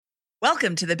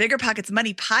Welcome to the Bigger Pockets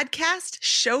Money Podcast,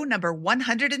 show number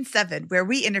 107, where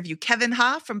we interview Kevin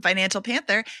Ha from Financial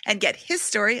Panther and get his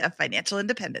story of financial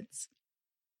independence.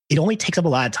 It only takes up a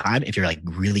lot of time if you're like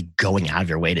really going out of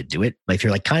your way to do it. But if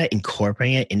you're like kind of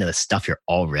incorporating it into the stuff you're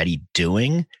already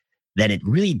doing, then it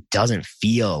really doesn't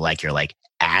feel like you're like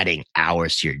adding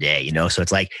hours to your day, you know? So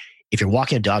it's like if you're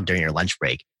walking a dog during your lunch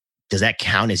break, does that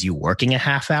count as you working a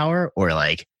half hour, or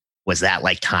like was that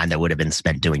like time that would have been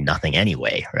spent doing nothing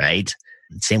anyway, right?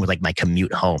 Same with like my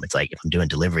commute home. It's like if I'm doing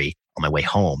delivery on my way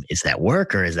home, is that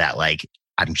work or is that like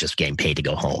I'm just getting paid to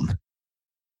go home?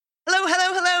 Hello,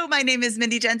 hello, hello. My name is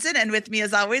Mindy Jensen, and with me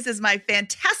as always is my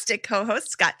fantastic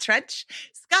co-host, Scott Trench.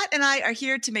 Scott and I are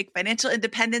here to make financial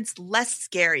independence less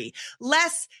scary,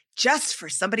 less just for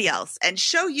somebody else, and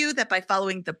show you that by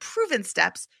following the proven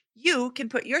steps, you can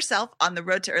put yourself on the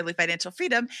road to early financial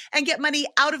freedom and get money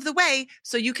out of the way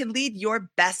so you can lead your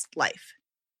best life.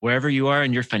 Wherever you are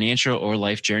in your financial or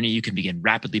life journey, you can begin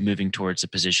rapidly moving towards a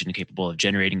position capable of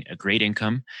generating a great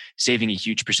income, saving a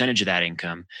huge percentage of that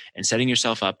income, and setting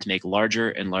yourself up to make larger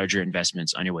and larger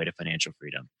investments on your way to financial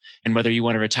freedom. And whether you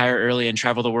want to retire early and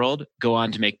travel the world, go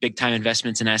on to make big time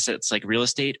investments in assets like real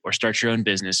estate, or start your own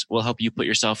business, we'll help you put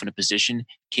yourself in a position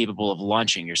capable of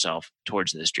launching yourself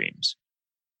towards those dreams.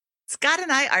 Scott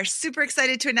and I are super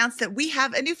excited to announce that we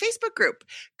have a new Facebook group.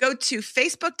 Go to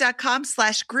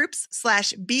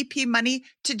facebook.com/groups/BP Money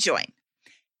to join.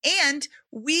 And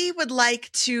we would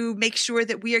like to make sure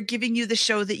that we are giving you the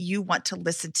show that you want to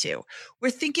listen to. We're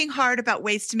thinking hard about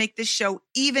ways to make this show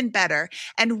even better,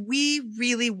 and we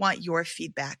really want your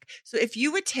feedback. So if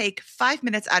you would take 5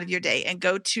 minutes out of your day and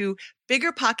go to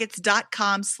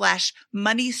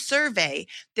biggerpockets.com/money survey,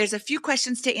 there's a few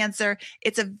questions to answer.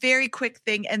 It's a very quick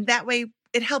thing, and that way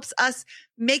it helps us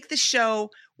make the show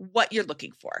what you're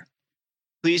looking for.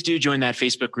 Please do join that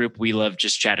Facebook group. We love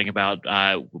just chatting about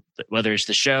whether it's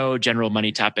the show, general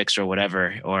money topics, or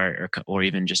whatever, or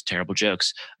even just terrible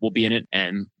jokes. We'll be in it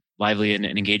and lively and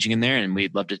engaging in there, and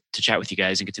we'd love to chat with you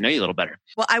guys and get to know you a little better.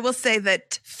 Well, I will say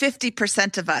that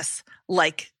 50% of us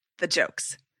like the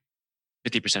jokes.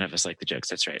 50% of us like the jokes.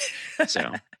 That's right.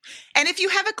 So, and if you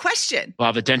have a question, we'll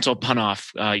have a dental pun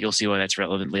off. You'll see why that's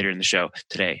relevant later in the show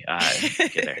today.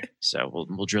 Get there. So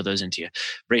we'll drill those into you.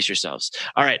 Brace yourselves.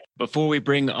 All right. Before we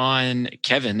bring on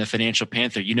Kevin, the Financial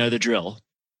Panther, you know the drill.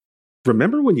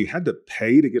 Remember when you had to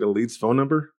pay to get a lead's phone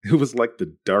number? It was like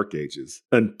the dark ages,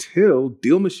 until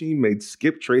Deal Machine made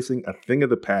skip tracing a thing of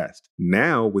the past.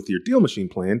 Now, with your Deal Machine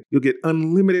plan, you'll get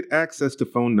unlimited access to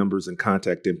phone numbers and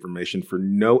contact information for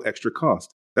no extra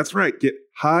cost. That's right, get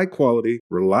high-quality,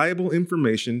 reliable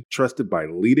information trusted by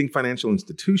leading financial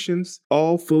institutions,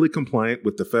 all fully compliant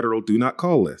with the federal Do Not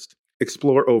Call list.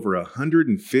 Explore over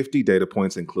 150 data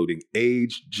points, including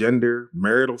age, gender,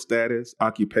 marital status,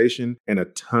 occupation, and a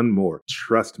ton more.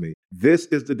 Trust me, this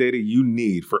is the data you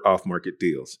need for off-market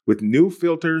deals. With new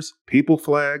filters, people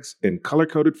flags, and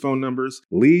color-coded phone numbers,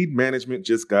 lead management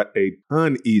just got a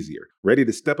ton easier. Ready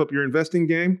to step up your investing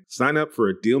game? Sign up for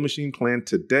a Deal Machine plan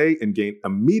today and gain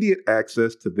immediate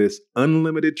access to this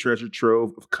unlimited treasure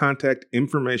trove of contact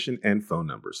information and phone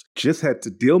numbers. Just head to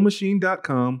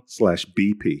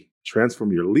DealMachine.com/BP.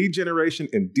 Transform your lead generation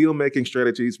and deal-making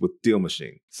strategies with Deal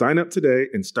Machine. Sign up today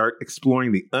and start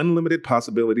exploring the unlimited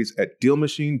possibilities at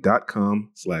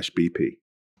DealMachine.com/BP.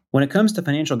 When it comes to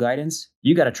financial guidance,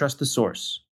 you got to trust the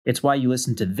source. It's why you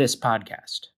listen to this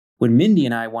podcast. When Mindy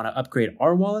and I want to upgrade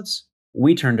our wallets,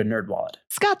 we turn to NerdWallet.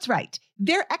 Scott's right.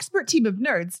 Their expert team of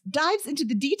nerds dives into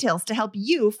the details to help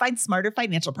you find smarter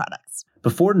financial products.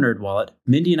 Before NerdWallet,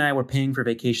 Mindy and I were paying for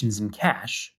vacations in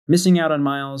cash, missing out on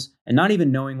miles, and not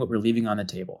even knowing what we're leaving on the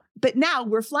table. But now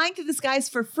we're flying through the skies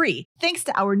for free, thanks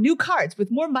to our new cards with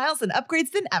more miles and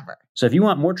upgrades than ever. So if you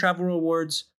want more travel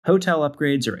rewards, hotel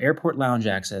upgrades, or airport lounge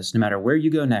access, no matter where you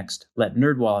go next, let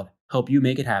NerdWallet help you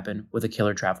make it happen with a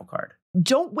killer travel card.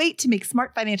 Don't wait to make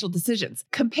smart financial decisions.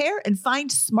 Compare and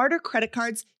find smarter credit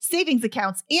cards, savings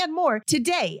accounts, and more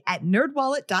today at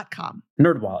nerdwallet.com.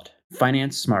 NerdWallet.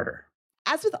 Finance smarter.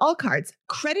 As with all cards,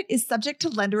 credit is subject to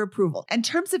lender approval, and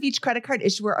terms of each credit card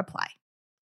issuer apply.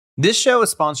 This show is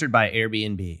sponsored by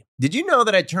Airbnb. Did you know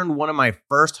that I turned one of my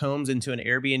first homes into an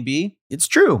Airbnb? It's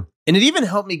true. And it even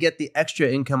helped me get the extra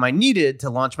income I needed to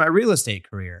launch my real estate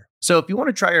career. So if you want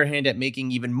to try your hand at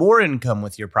making even more income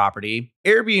with your property,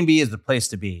 Airbnb is the place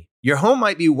to be. Your home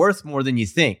might be worth more than you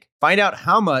think. Find out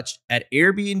how much at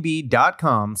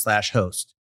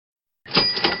airbnb.com/host.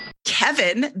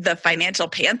 Kevin, the Financial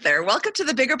Panther, welcome to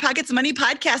the Bigger Pockets Money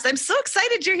Podcast. I'm so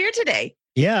excited you're here today.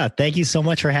 Yeah, thank you so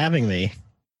much for having me.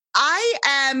 I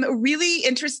am really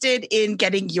interested in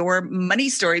getting your money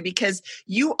story because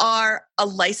you are a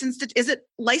is it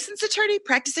licensed attorney,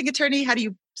 practicing attorney? How do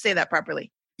you say that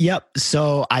properly? Yep.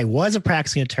 So I was a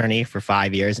practicing attorney for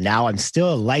 5 years. Now I'm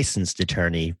still a licensed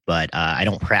attorney, but I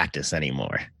don't practice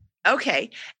anymore. Okay.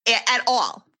 At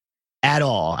all? At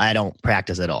all. I don't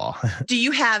practice at all. Do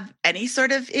you have any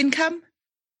sort of income?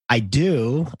 I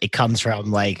do. It comes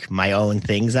from like my own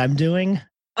things I'm doing.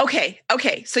 Okay.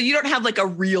 So you don't have like a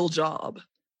real job.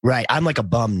 Right. I'm like a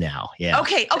bum now. Yeah.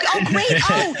 Okay. Oh, great.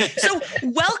 Oh, so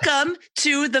welcome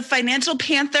to the Financial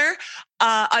Panther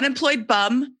Unemployed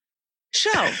Bum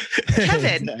show.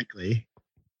 Kevin. Exactly.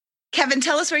 Kevin,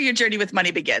 tell us where your journey with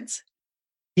money begins.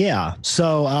 Yeah.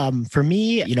 So for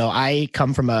me, I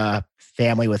come from a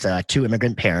family with 2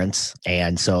 immigrant parents.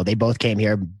 And so they both came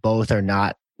here. Both are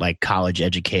not like college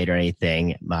educated or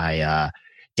anything. My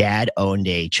dad owned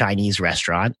a Chinese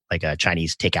restaurant, like a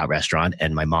Chinese takeout restaurant.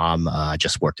 And my mom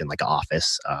just worked in like an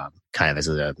office, kind of as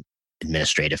an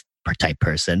administrative type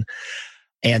person.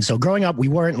 And so growing up, we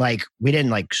didn't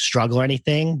like struggle or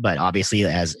anything, but obviously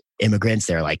as immigrants,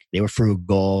 they were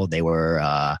frugal. They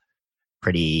were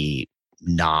pretty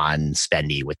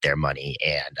non-spendy with their money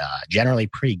and generally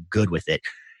pretty good with it.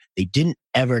 They didn't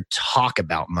ever talk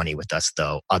about money with us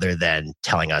though, other than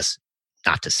telling us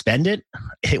not to spend it,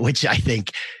 which I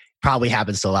think probably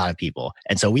happens to a lot of people.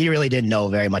 And so we really didn't know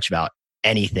very much about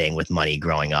anything with money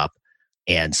growing up.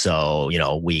 And so,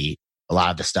 a lot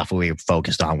of the stuff we were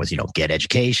focused on was, get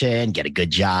education, get a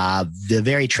good job, the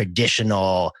very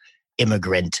traditional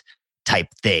immigrant type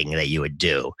thing that you would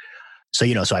do. So,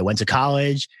 so I went to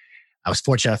college. I was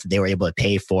fortunate enough that they were able to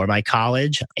pay for my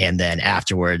college. And then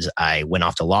afterwards, I went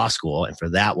off to law school. And for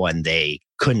that one, they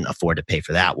couldn't afford to pay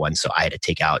for that one. So I had to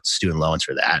take out student loans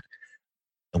for that.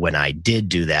 When I did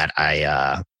do that,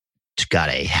 I got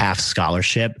a half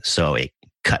scholarship. So it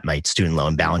cut my student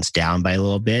loan balance down by a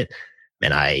little bit.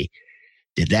 And I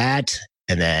did that.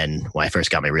 And then when I first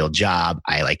got my real job,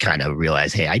 I kind of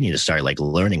realized, hey, I need to start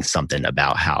learning something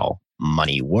about how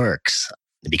money works,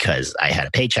 because I had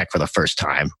a paycheck for the first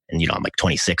time. And, I'm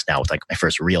 26 now with my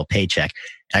first real paycheck.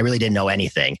 And I really didn't know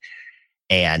anything.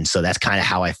 And so that's kind of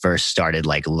how I first started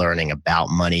learning about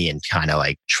money and kind of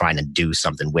trying to do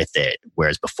something with it.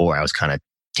 Whereas before I was kind of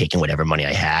taking whatever money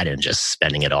I had and just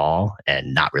spending it all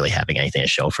and not really having anything to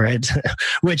show for it,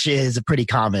 which is a pretty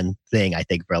common thing, I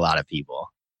think, for a lot of people.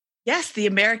 Yes, the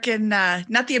American,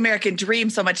 not the American dream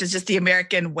so much as just the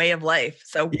American way of life.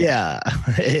 So yeah,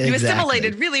 exactly. You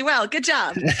assimilated really well. Good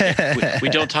job. we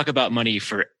don't talk about money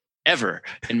forever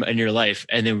in your life.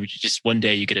 And then just one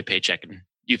day you get a paycheck and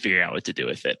you figure out what to do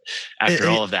with it after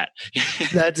all of that.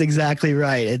 That's exactly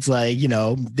right. It's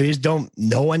no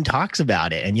one talks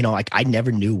about it. And, I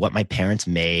never knew what my parents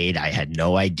made. I had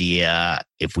no idea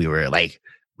if we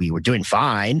were doing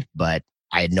fine, but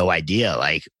I had no idea,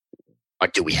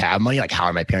 do we have money? How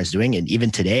are my parents doing? And even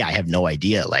today, I have no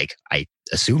idea. I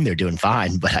assume they're doing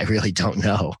fine, but I really don't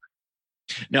know.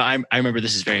 No, I remember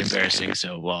this is very embarrassing.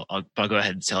 So, I'll go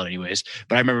ahead and tell it anyways.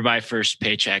 But I remember my first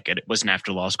paycheck, and it wasn't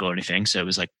after law school or anything. So it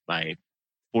was my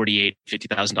 $48,000,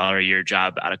 $50,000 a year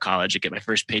job out of college to get my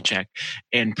first paycheck.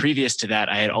 And previous to that,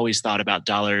 I had always thought about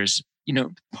dollars,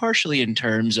 partially in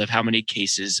terms of how many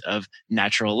cases of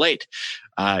natural light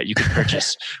you could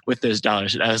purchase with those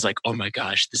dollars. And I was like, oh my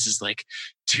gosh, this is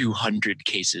 200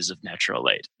 cases of natural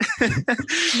light.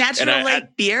 Natural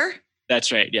light beer?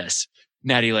 That's right. Yes.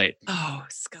 Natty Light. Oh,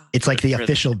 Scott. It's the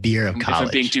official beer of college. If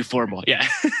I'm being too formal. Yeah.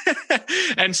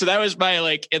 And so that was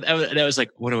my and I was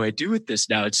like, what do I do with this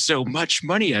now? It's so much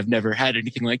money. I've never had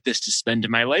anything like this to spend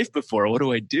in my life before. What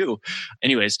do I do?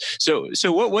 Anyways, so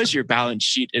what was your balance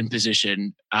sheet and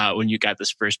position when you got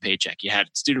this first paycheck? You had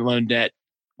student loan debt.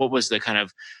 What was the kind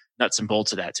of nuts and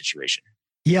bolts of that situation?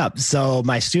 Yep. So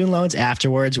my student loans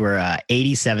afterwards were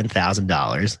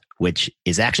 $87,000, which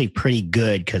is actually pretty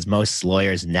good because most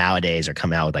lawyers nowadays are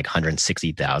coming out with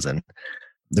 $160,000.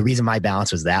 The reason my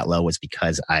balance was that low was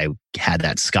because I had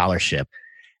that scholarship.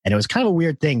 And it was kind of a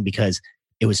weird thing because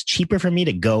it was cheaper for me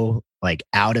to go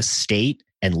out of state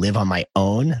and live on my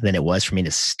own than it was for me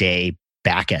to stay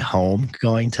back at home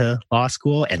going to law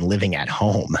school and living at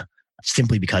home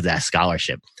simply because of that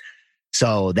scholarship.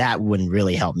 So that wouldn't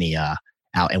really help me out.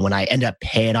 And when I ended up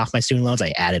paying off my student loans, I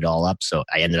added all up. So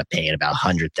I ended up paying about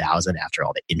 $100,000 after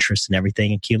all the interest and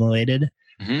everything accumulated.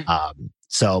 Mm-hmm.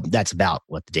 So that's about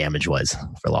what the damage was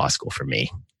for law school for me.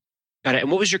 Got it.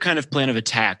 And what was your kind of plan of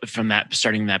attack from that,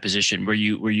 starting in that position? Were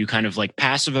you kind of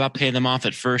passive about paying them off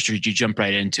at first, or did you jump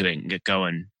right into it and get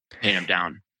going, paying them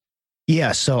down?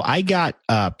 Yeah, so I got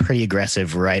pretty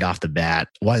aggressive right off the bat.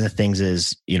 One of the things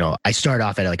is, I started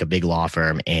off at a big law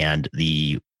firm, and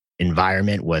the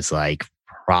environment was like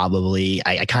probably,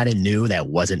 I kind of knew that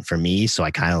wasn't for me. So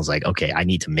I kind of was like, okay, I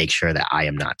need to make sure that I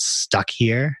am not stuck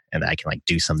here and that I can like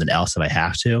do something else if I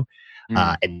have to.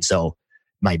 And so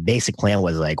my basic plan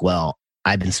was like, well,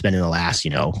 I've been spending the last,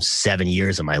 7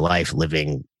 years of my life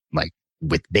living like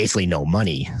with basically no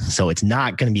money. So it's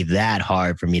not going to be that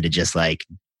hard for me to just like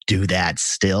do that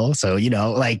still. So,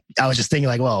 like I was just thinking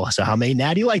like, well, so how many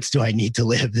natty lights do I need to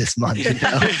live this month?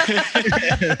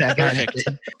 That kind of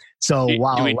thing. So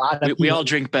while a lot of we all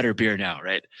drink better beer now,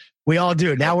 right? We all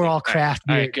do. Now we're all craft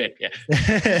beer. All right, good. Yeah.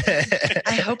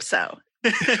 I hope so.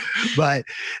 But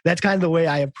that's kind of the way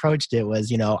I approached it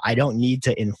was, I don't need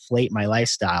to inflate my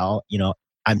lifestyle.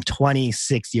 I'm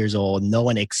 26 years old. No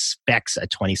one expects a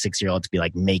 26-year-old to be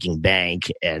like making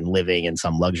bank and living in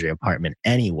some luxury apartment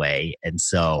anyway. And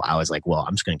so I was like, well,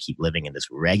 I'm just going to keep living in this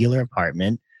regular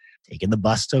apartment, taking the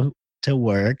bus to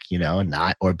work,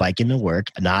 or biking to work,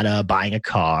 not buying a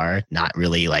car, not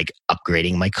really like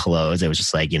upgrading my clothes. It was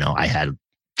just like, I had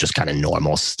just kind of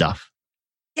normal stuff.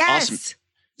 Yes. Awesome.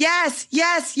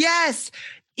 Yes.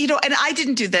 And I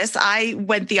didn't do this. I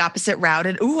went the opposite route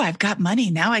and, I've got money.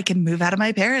 Now I can move out of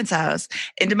my parents' house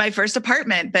into my first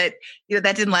apartment. But,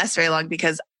 that didn't last very long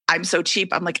because I'm so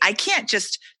cheap. I'm like, I can't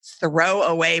just throw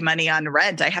away money on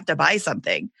rent. I have to buy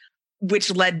something,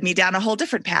 which led me down a whole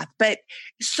different path. But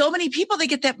so many people, they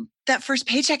get that first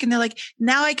paycheck and they're like,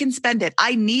 now I can spend it.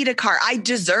 I need a car. I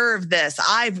deserve this.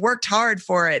 I've worked hard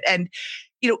for it. And,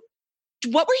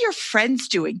 what were your friends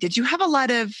doing? Did you have a lot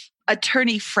of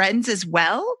attorney friends as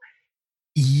well?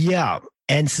 Yeah.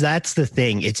 And so that's the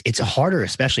thing. It's harder,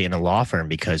 especially in a law firm,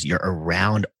 because you're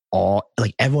around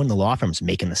everyone in the law firm is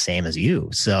making the same as you.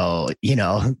 So,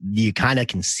 you kind of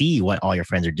can see what all your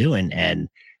friends are doing, and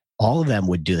all of them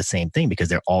would do the same thing because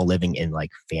they're all living in like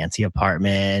fancy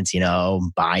apartments,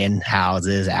 buying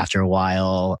houses after a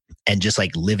while and just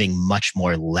like living much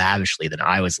more lavishly than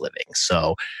I was living.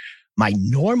 So my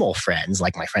normal friends,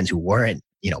 like my friends who weren't,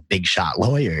 big shot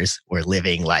lawyers, were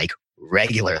living like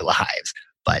regular lives.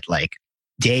 But like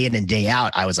day in and day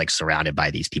out, I was like surrounded by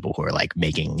these people who are like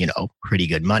making, pretty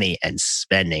good money and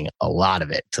spending a lot of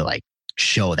it to like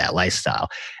show that lifestyle.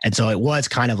 And so it was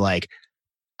kind of like,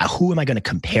 who am I going to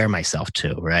compare myself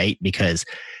to? Right. Because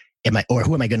who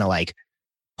am I going to like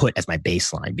put as my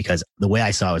baseline? Because the way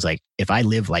I saw it was like, if I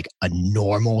live like a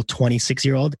normal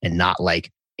 26-year-old and not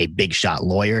like a big shot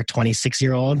lawyer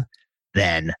 26-year-old,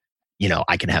 then,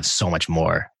 I can have so much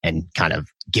more and kind of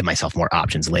give myself more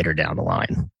options later down the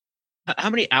line. How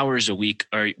many hours a week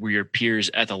were your peers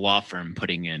at the law firm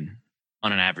putting in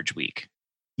on an average week?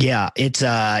 Yeah, it's,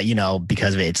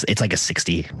 because of it's like a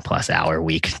 60+ hour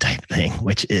week type thing,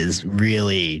 which is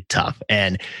really tough.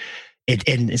 And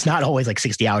it's not always like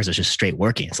 60 hours of just straight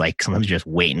working. It's like sometimes you're just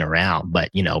waiting around,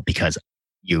 but because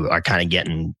you are kind of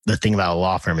getting, the thing about a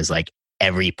law firm is like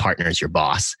every partner is your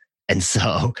boss. And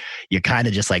so you're kind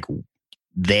of just like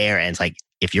there. And it's like,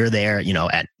 if you're there,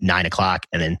 at 9 o'clock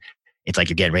and then it's like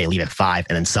you're getting ready to leave at 5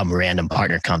 and then some random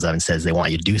partner comes up and says they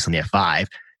want you to do something at 5.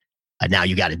 Now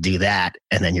you got to do that.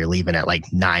 And then you're leaving at like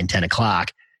 9, 10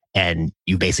 o'clock and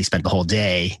you basically spent the whole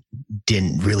day,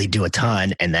 didn't really do a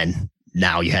ton. And then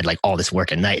now you had like all this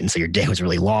work at night. And so your day was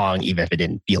really long, even if it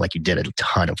didn't feel like you did a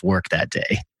ton of work that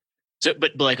day. So,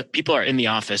 but like people are in the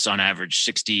office on average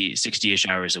 60-ish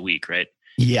hours a week, right?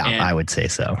 Yeah, I would say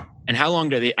so. And how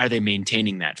long are they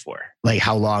maintaining that for? Like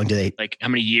how long do they? Like how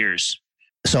many years?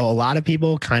 So a lot of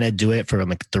people kind of do it for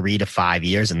like 3 to 5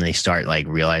 years and they start like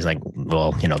realize like,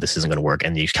 well, this isn't going to work.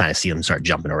 And you kind of see them start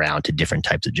jumping around to different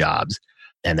types of jobs.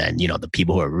 And then, the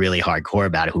people who are really hardcore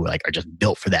about it, who are just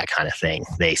built for that kind of thing,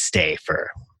 they stay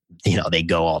for, they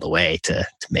go all the way to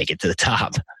make it to the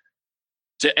top.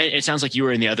 So it sounds like you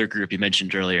were in the other group you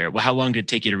mentioned earlier. Well, how long did it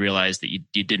take you to realize that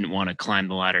you didn't want to climb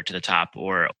the ladder to the top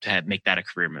or to make that a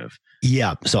career move?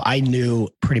 Yeah. So I knew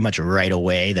pretty much right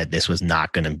away that this was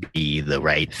not going to be the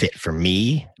right fit for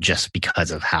me just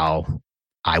because of how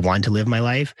I wanted to live my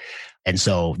life. And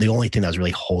so the only thing that was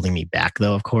really holding me back,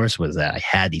 though, of course, was that I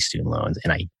had these student loans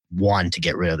and I wanted to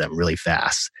get rid of them really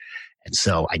fast. And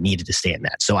so I needed to stay in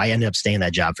that. So I ended up staying in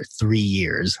that job for 3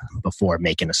 years before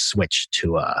making a switch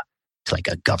to like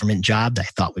a government job that I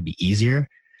thought would be easier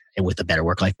and with a better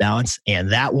work-life balance.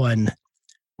 And that one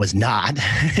was not.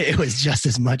 It was just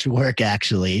as much work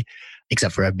actually,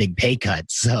 except for a big pay cut.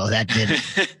 So that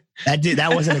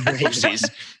wasn't a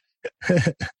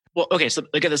great. Well, okay. So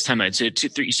look at this timeline. So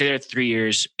you stay there 3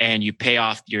 years and you pay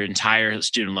off your entire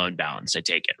student loan balance. I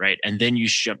take it, right? And then you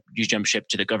jump ship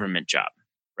to the government job,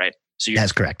 right? So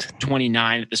That's correct.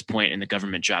 29 at this point in the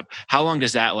government job. How long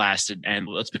does that last? And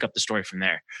let's pick up the story from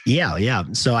there. Yeah.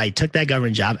 So I took that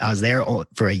government job. I was there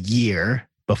for a year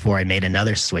before I made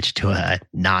another switch to a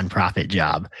nonprofit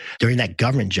job. During that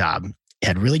government job, it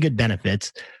had really good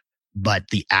benefits, but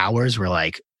the hours were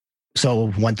like,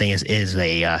 so one thing is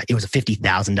it was a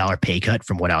 $50,000 pay cut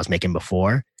from what I was making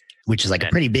before, which is like a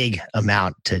pretty big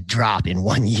amount to drop in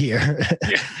 1 year.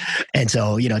 Yeah. And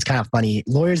so, it's kind of funny.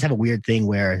 Lawyers have a weird thing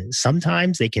where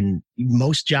sometimes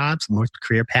most jobs, most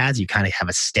career paths, you kind of have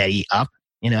a steady up,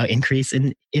 increase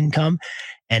in income.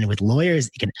 And with lawyers,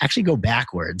 it can actually go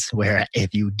backwards, where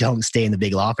if you don't stay in the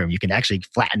big law firm, you can actually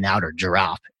flatten out or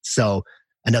drop. So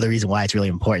another reason why it's really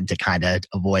important to kind of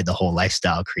avoid the whole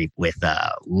lifestyle creep with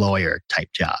lawyer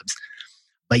type jobs.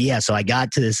 But yeah, so I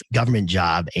got to this government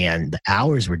job and the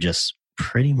hours were just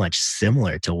pretty much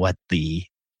similar to what the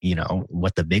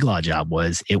big law job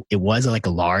was. It was like a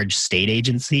large state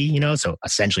agency, so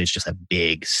essentially it's just a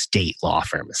big state law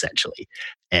firm essentially.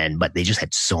 But they just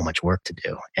had so much work to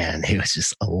do. And it was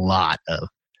just a lot of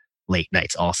late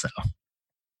nights also.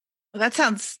 Well, that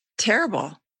sounds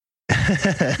terrible.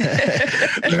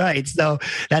 Right. So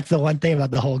that's the one thing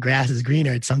about the whole grass is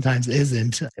greener. It sometimes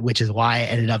isn't, which is why I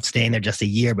ended up staying there just a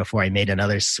year before I made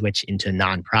another switch into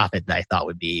nonprofit that I thought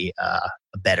would be a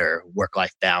better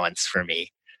work-life balance for me.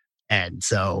 And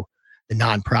so the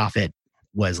nonprofit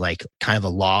was like kind of a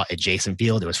law adjacent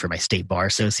field. It was for my state bar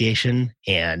association.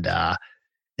 And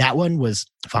that one was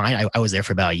fine. I was there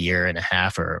for about a year and a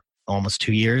half or almost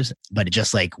 2 years, but it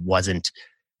just like wasn't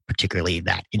particularly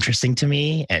that interesting to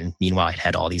me. And meanwhile, I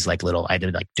had all these I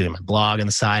did like doing my blog on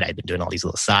the side. I'd been doing all these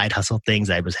little side hustle things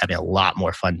I was having a lot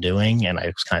more fun doing. And I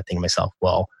was kind of thinking to myself,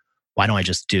 well, why don't I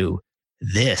just do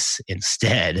this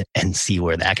instead and see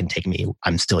where that can take me?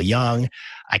 I'm still young.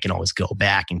 I can always go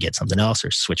back and get something else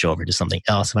or switch over to something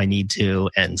else if I need to.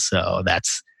 And so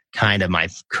that's kind of my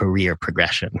career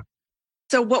progression.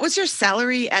 So what was your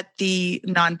salary at the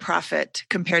nonprofit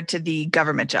compared to the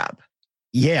government job?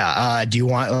 Yeah. Do you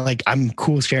want, I'm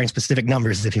cool sharing specific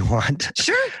numbers if you want.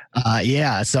 Sure.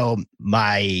 Yeah. So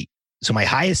my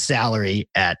highest salary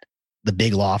at the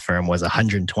big law firm was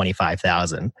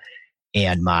 $125,000,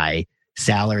 and my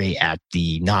salary at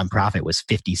the nonprofit was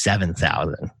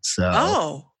 $57,000.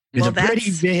 So there's a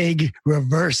pretty big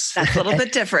reverse. That's a little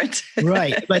bit different.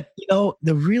 Right. But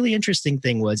the really interesting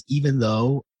thing was, even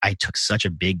though I took such a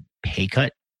big pay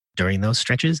cut during those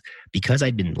stretches, because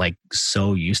I'd been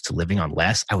so used to living on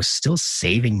less, I was still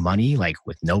saving money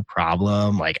with no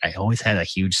problem. I always had a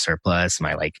huge surplus.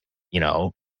 I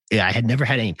had never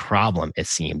had any problem, it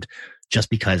seemed, just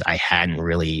because I hadn't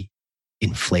really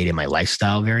inflated my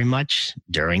lifestyle very much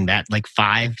during that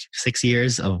 5-6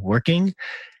 years of working.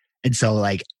 And so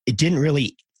it didn't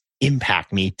really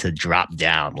impact me to drop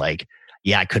down. I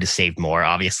could have saved more,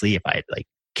 obviously, if I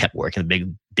kept working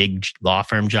the big law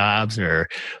firm jobs,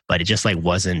 but it just it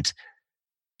wasn't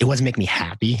making me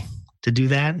happy to do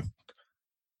that.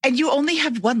 And you only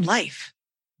have one life.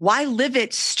 Why live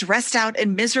it stressed out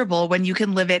and miserable when you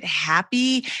can live it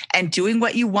happy and doing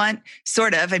what you want?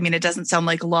 Sort of. I mean, it doesn't sound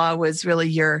like law was really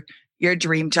your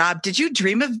dream job. Did you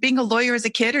dream of being a lawyer as a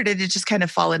kid, or did it just kind of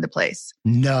fall into place?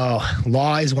 No,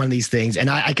 law is one of these things. And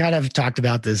I kind of talked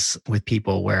about this with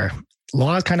people, where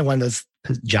law is kind of one of those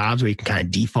jobs where you can kind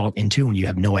of default into when you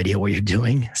have no idea what you're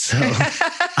doing. So,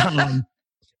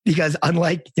 because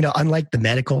unlike the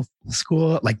medical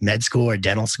school, like med school or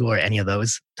dental school or any of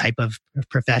those type of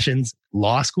professions,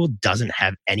 law school doesn't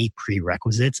have any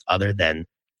prerequisites other than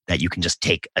that you can just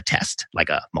take a test, like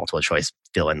a multiple choice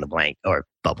fill in the blank or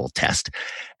bubble test.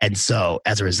 And so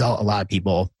as a result, a lot of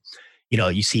people,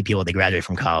 you see people, they graduate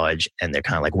from college and they're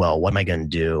kind of well, what am I going to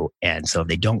do? And so if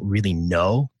they don't really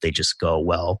know, they just go,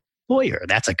 well, lawyer.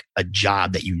 That's a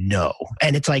job that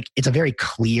and it's a very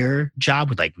clear job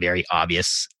with very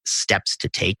obvious steps to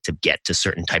take to get to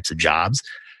certain types of jobs.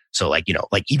 So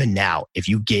even now, if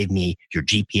you gave me your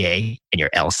GPA and your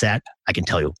LSAT, I can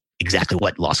tell you exactly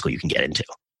what law school you can get into.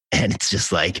 And it's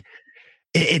just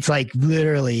it's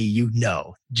literally,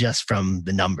 just from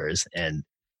the numbers, and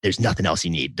there's nothing else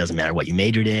you need. Doesn't matter what you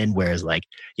majored in. Whereas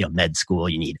med school,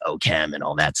 you need OChem and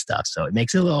all that stuff. So it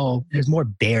makes it there's more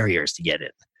barriers to get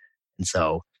in. And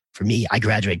so for me, I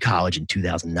graduated college in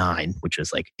 2009, which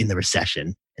was in the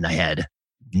recession, and I had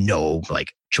no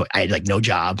choice. I had no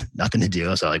job, nothing to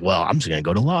do. So well, I'm just going to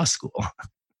go to law school.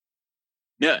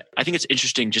 Yeah, I think it's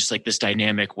interesting, just this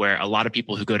dynamic where a lot of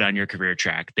people who go down your career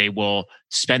track, they will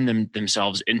spend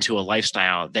themselves into a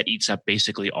lifestyle that eats up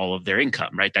basically all of their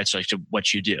income, right? That's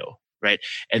what you do, right?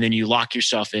 And then you lock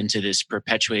yourself into this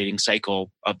perpetuating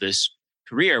cycle of this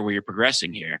career where you're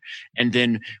progressing here. And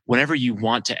then whenever you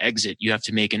want to exit, you have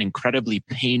to make an incredibly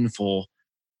painful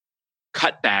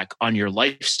cutback on your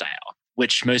lifestyle.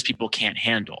 which most people can't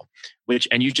handle,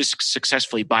 and you just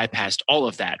successfully bypassed all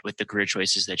of that with the career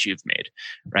choices that you've made,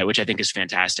 right? Which I think is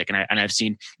fantastic. And I've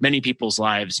seen many people's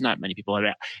lives, not many people,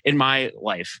 in my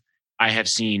life, I have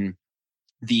seen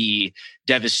the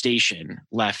devastation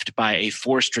left by a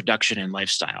forced reduction in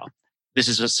lifestyle. This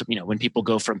is just, when people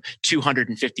go from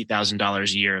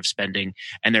 $250,000 a year of spending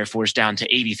and they're forced down to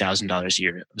 $80,000 a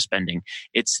year of spending.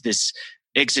 It's this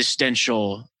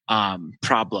existential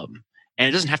problem. And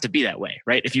it doesn't have to be that way,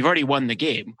 right? If you've already won the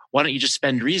game, why don't you just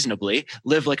spend reasonably,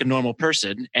 live like a normal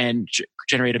person, and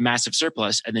generate a massive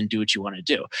surplus, and then do what you want to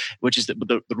do, which is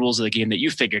the rules of the game that you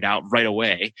figured out right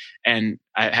away, and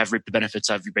have reaped the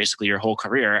benefits of basically your whole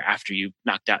career after you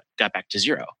got back to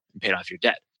zero and paid off your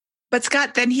debt. But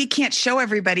Scott, then he can't show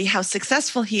everybody how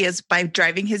successful he is by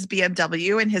driving his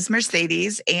BMW and his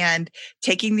Mercedes and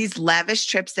taking these lavish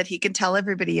trips that he can tell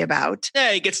everybody about.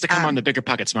 Yeah, he gets to come on the Bigger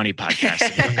Pockets Money podcast.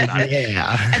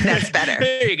 Yeah. And that's better.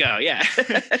 There you go. Yeah.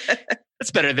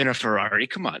 That's better than a Ferrari.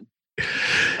 Come on.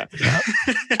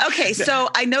 Okay, so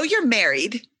I know you're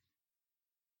married.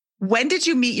 When did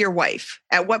you meet your wife?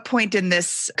 At what point in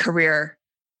this career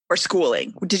or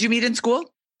schooling? Did you meet in school?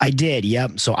 I did.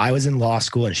 Yep. So I was in law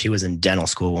school and she was in dental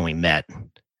school when we met.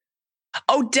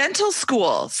 Oh, dental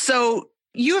school. So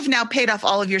you have now paid off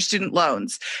all of your student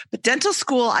loans, but dental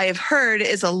school, I have heard,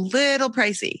 is a little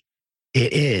pricey.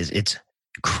 It is. It's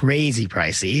crazy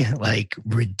pricey, like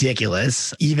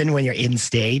ridiculous, even when you're in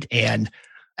state. And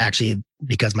actually,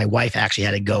 because my wife actually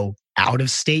had to go out of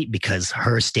state because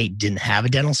her state didn't have a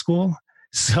dental school.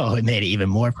 So it made it even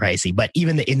more pricey. But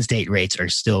even the in-state rates are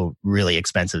still really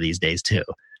expensive these days too.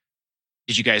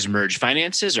 Did you guys merge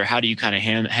finances, or how do you kind of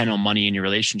handle money in your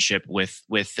relationship with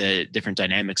the different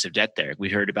dynamics of debt there? We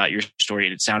heard about your story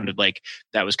and it sounded like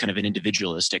that was kind of an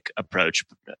individualistic approach,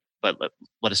 but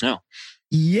let us know.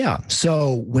 Yeah.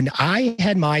 So when I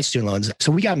had my student loans,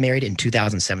 so we got married in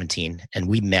 2017 and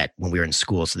we met when we were in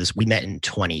school. So we met in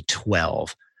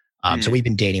 2012. So we've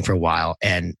been dating for a while,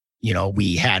 and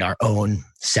we had our own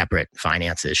separate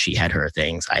finances. She had her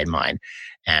things, I had mine.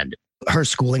 And her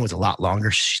schooling was a lot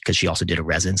longer because she also did a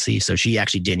residency. So she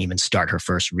actually didn't even start her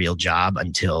first real job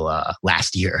until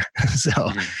last year. So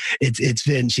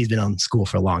she's been on school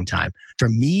for a long time. For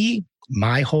me,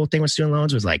 my whole thing with student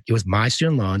loans was like, it was my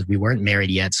student loans. We weren't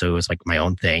married yet. So it was like my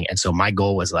own thing. And so my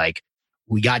goal was like,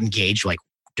 we got engaged like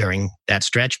during that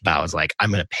stretch, but I was like,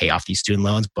 I'm going to pay off these student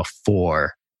loans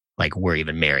before like we're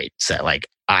even married. So like,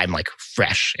 I'm like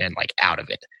fresh and like out of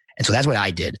it. And so that's what I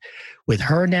did. With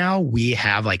her now, we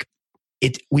have like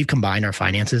we've combined our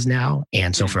finances now.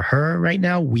 And so for her right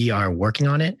now, we are working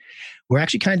on it. We're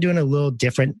actually kind of doing a little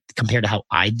different compared to how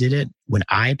I did it. When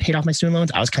I paid off my student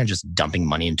loans, I was kind of just dumping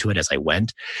money into it as I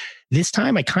went. This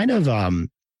time I kind of,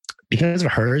 because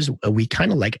of hers,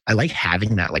 I like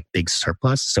having that like big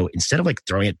surplus. So instead of like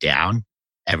throwing it down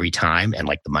every time and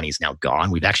like the money's now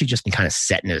gone, we've actually just been kind of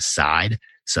setting it aside.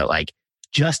 So like,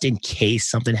 just in case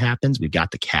something happens, we've got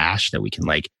the cash that we can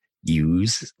like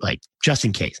use, like just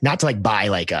in case, not to like buy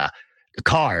like a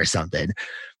car or something,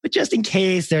 but just in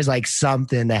case there's like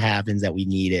something that happens that we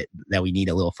need a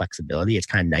little flexibility. It's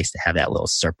kind of nice to have that little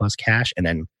surplus cash. And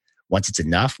then once it's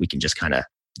enough, we can just kind of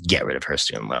get rid of her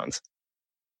student loans.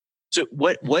 So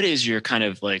what is your kind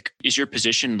of like, is your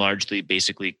position largely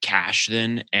basically cash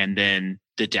then, and then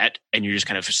the debt, and you're just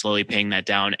kind of slowly paying that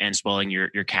down and swelling your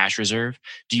cash reserve?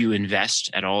 Do you invest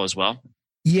at all as well?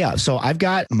 Yeah. So I've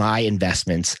got my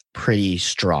investments pretty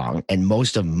strong, and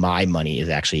most of my money is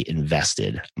actually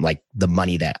invested. Like the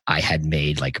money that I had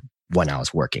made, like when I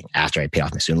was working, after I paid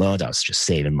off my student loans, I was just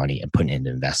saving money and putting it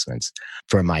into investments.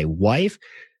 For my wife,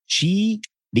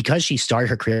 because she started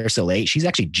her career so late, she's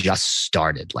actually just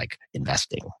started like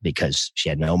investing because she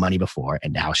had no money before.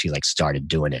 And now she like started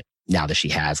doing it now that she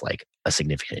has like a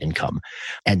significant income.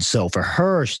 And so for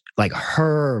her, like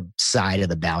her side of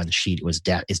the balance sheet is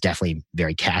definitely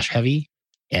very cash heavy.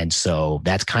 And so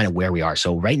that's kind of where we are.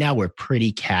 So right now we're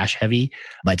pretty cash heavy,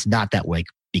 but it's not that way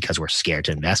because we're scared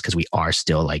to invest, because we are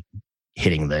still like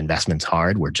hitting the investments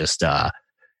hard. We're just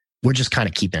kind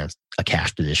of keeping a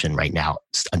cash position right now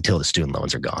until the student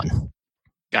loans are gone.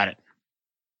 Got it.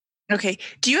 Okay.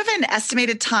 Do you have an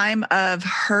estimated time of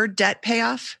her debt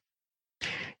payoff?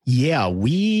 Yeah,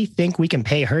 we think we can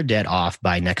pay her debt off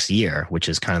by next year, which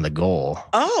is kind of the goal.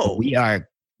 Oh, we are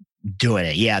doing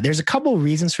it. Yeah, there's a couple of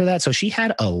reasons for that. So she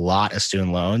had a lot of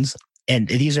student loans, and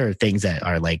these are things that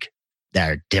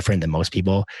are different than most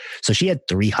people. So she had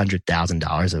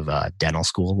 $300,000 of dental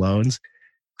school loans.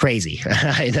 Crazy.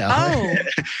 I know. Oh,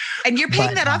 and you're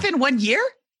paying that off in 1 year?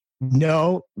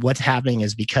 No, what's happening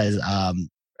is because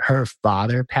her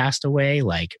father passed away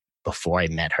like before I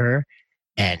met her.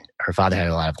 And her father had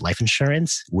a lot of life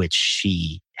insurance, which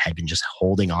she had been just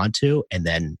holding on to. And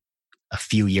then a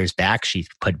few years back, she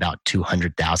put about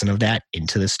 200,000 of that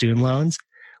into the student loans,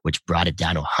 which brought it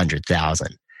down to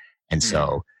 100,000. And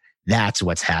so that's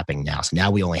what's happening now. So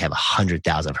now we only have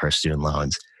 100,000 of her student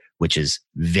loans, which is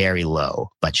very low,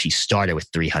 but she started with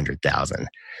 300,000.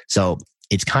 So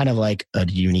it's kind of like a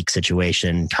unique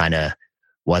situation, kind of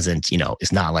wasn't,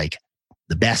 it's not like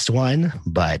the best one,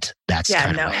 but that's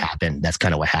kind of what happened. That's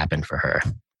kind of what happened for her.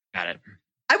 Got it.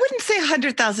 I wouldn't say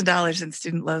 $100,000 in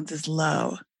student loans is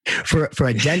low. For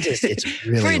a dentist, it's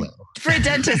really low. For a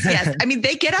dentist, yes. I mean,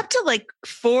 they get up to like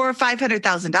 $400,000 or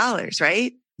 $500,000,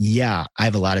 right? Yeah, I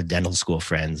have a lot of dental school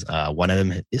friends. One of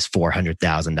them is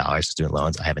 $400,000 student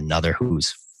loans. I have another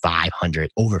who's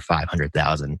over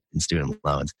 500,000 in student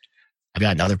loans. I've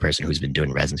got another person who's been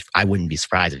doing residency. I wouldn't be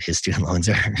surprised if his student loans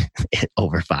are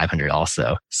over 500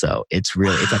 also. So it's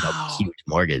like a huge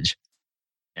mortgage.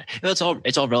 Yeah. It's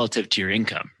all relative to your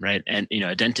income, right? And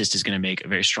a dentist is going to make a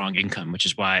very strong income, which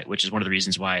is one of the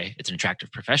reasons why it's an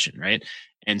attractive profession, right?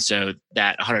 And so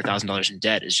that $100,000 in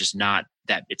debt is just not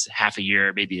that. It's half a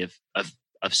year maybe of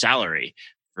salary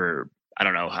for, I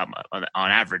don't know how on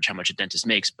average how much a dentist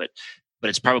makes, but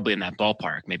it's probably in that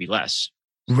ballpark, maybe less.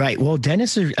 Right. Well,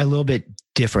 dentists are a little bit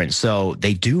different. So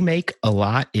they do make a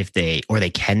lot they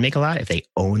can make a lot if they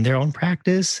own their own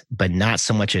practice, but not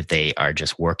so much if they are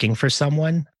just working for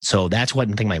someone. So that's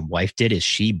one thing my wife did is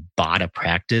she bought a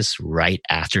practice right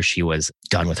after she was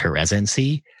done with her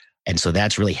residency. And so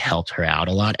that's really helped her out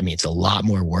a lot. I mean, it's a lot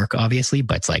more work, obviously,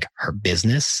 but it's like her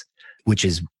business, which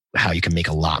is how you can make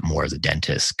a lot more as a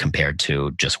dentist compared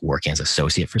to just working as an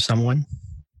associate for someone.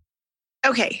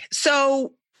 Okay.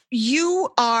 So you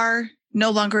are no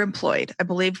longer employed. I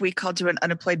believe we called you an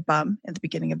unemployed bum at the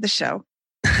beginning of the show.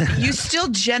 You still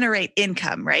generate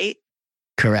income, right?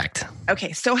 Correct.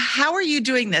 Okay. So how are you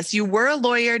doing this? You were a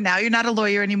lawyer. Now you're not a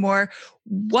lawyer anymore.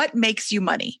 What makes you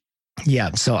money?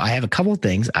 Yeah. So I have a couple of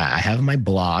things. I have my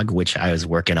blog, which I was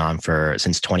working on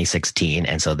since 2016.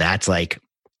 And so that's like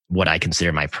what I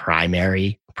consider my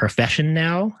primary profession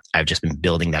now. I've just been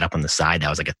building that up on the side. That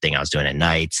was like a thing I was doing at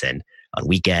nights and on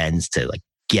weekends to like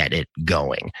get it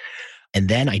going. And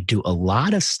then I do a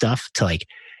lot of stuff to like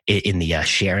in the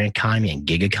sharing economy and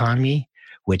gig economy,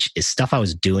 which is stuff I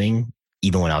was doing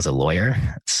even when I was a lawyer.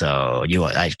 So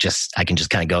I can just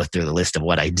kind of go through the list of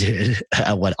what I did,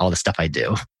 what all the stuff I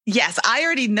do. Yes, I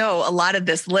already know a lot of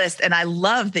this list, and I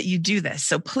love that you do this.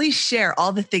 So please share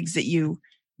all the things that you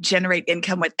generate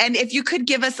income with, and if you could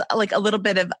give us like a little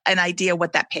bit of an idea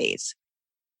what that pays.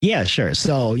 Yeah, sure.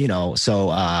 So,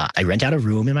 I rent out a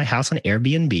room in my house on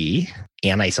Airbnb,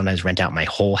 and I sometimes rent out my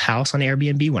whole house on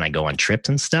Airbnb when I go on trips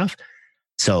and stuff.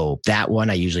 So that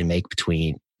one I usually make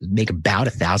about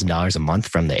 $1,000 a month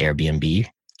from the Airbnb,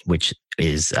 which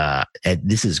is,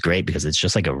 this is great because it's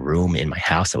just like a room in my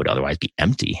house that would otherwise be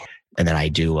empty. And then I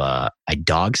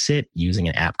dog sit using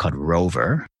an app called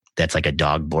Rover. That's like a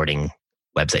dog boarding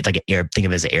website. It's like think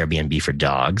of it as an Airbnb for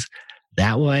dogs.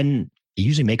 That one, I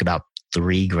usually make about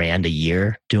 $3,000 a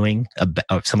year doing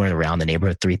somewhere around the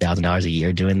neighborhood, $3,000 a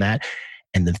year doing that.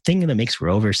 And the thing that makes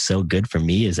Rover so good for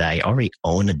me is I already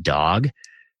own a dog.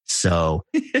 So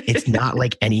it's not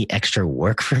like any extra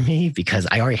work for me because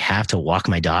I already have to walk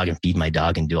my dog and feed my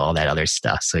dog and do all that other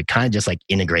stuff. So it kind of just like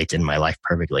integrates in my life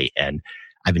perfectly. And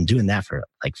I've been doing that for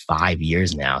like 5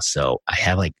 years now. So I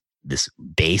have like this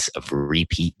base of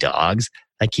repeat dogs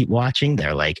I keep watching.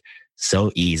 They're like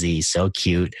so easy, so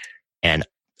cute. And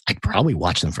I probably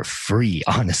watch them for free,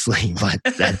 honestly, but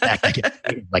that I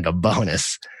get like a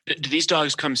bonus. Do these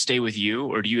dogs come stay with you,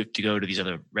 or do you have to go to these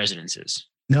other residences?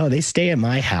 No, they stay in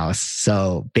my house.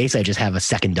 So basically, I just have a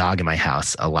second dog in my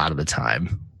house a lot of the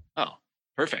time. Oh,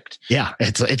 perfect. Yeah,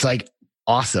 it's like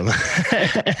awesome.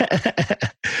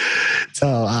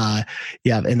 So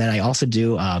and then I also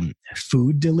do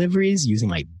food deliveries using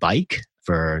my bike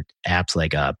for apps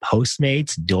like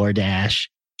Postmates, DoorDash,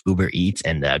 Uber Eats,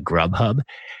 and Grubhub.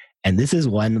 And this is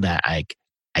one that I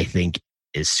think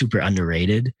is super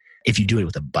underrated if you do it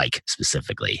with a bike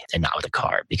specifically and not with a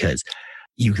car, because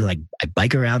you can I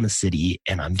bike around the city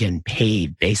and I'm getting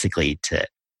paid basically to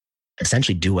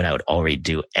essentially do what I would already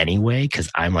do anyway. Cause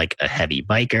I'm like a heavy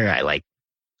biker. I like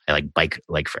bike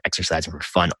like for exercise and for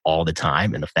fun all the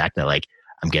time. And the fact that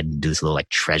I'm getting to do this little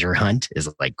treasure hunt is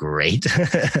great.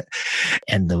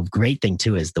 And the great thing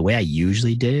too is the way I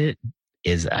usually did it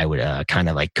is I would kind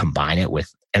of combine it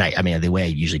with, and I mean, the way I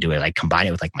usually do it, I combine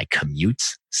it with my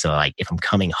commutes. So if I'm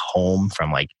coming home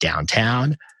from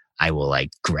downtown, I will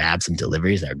grab some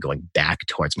deliveries that are going back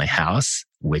towards my house,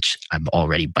 which I'm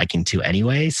already biking to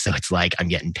anyway. So it's I'm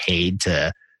getting paid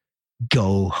to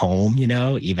go home,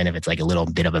 even if it's like a little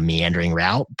bit of a meandering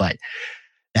route. But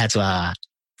that's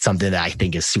something that I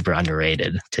think is super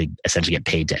underrated, to essentially get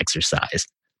paid to exercise.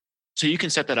 So you can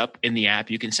set that up in the app.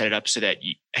 You can set it up so that,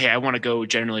 hey, I want to go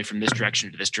generally from this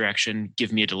direction to this direction.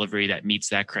 Give me a delivery that meets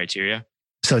that criteria.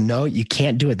 So no, you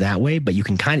can't do it that way, but you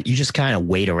just kind of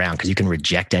wait around, because you can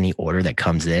reject any order that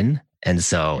comes in. And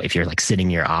so if you're like sitting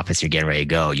in your office, you're getting ready to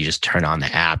go, you just turn on the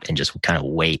app and just kind of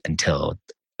wait until,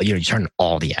 you turn on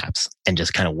all the apps and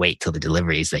just kind of wait till the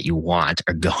deliveries that you want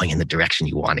are going in the direction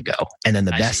you want to go. And then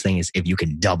the best thing is if you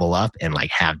can double up and like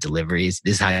have deliveries.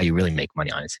 This is how you really make money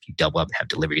on it. If you double up and have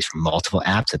deliveries from multiple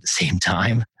apps at the same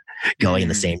time, going in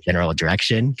the same general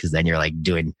direction, because then you're like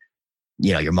doing,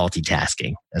 you're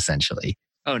multitasking essentially.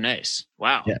 Oh, nice.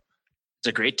 Wow. Yeah. It's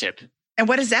a great tip. And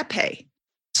what does that pay?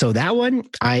 So that one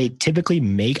I typically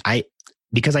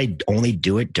because I only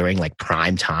do it during like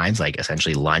prime times, like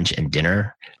essentially lunch and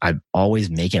dinner, I'm always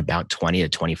making about $20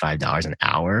 to $25 an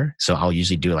hour. So I'll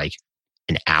usually do like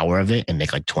an hour of it and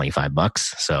make like $25.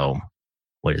 So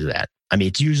what is that? I mean,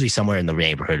 it's usually somewhere in the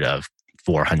neighborhood of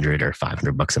 $400 or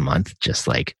 $500 a month, just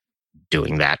like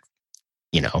doing that,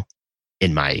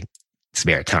 in my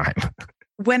spare time.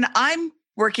 When I'm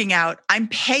working out, I'm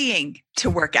paying to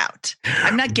work out.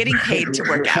 I'm not getting paid to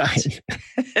work out.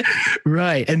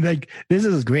 Right. And like, this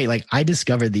is great. Like, I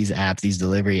discovered these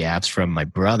delivery apps from my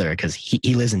brother, because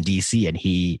he lives in DC, and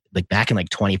he like back in like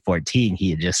 2014,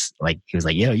 he was like,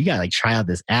 yo, you gotta like try out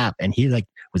this app. And he like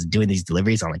was doing these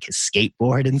deliveries on like his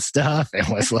skateboard and stuff, and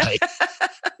was like,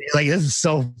 like, this is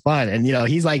so fun. And,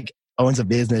 he's like owns a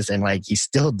business, and like, he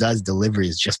still does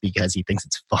deliveries just because he thinks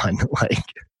it's fun. Like,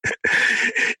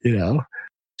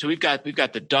 So we've got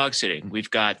the dog sitting, we've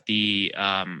got the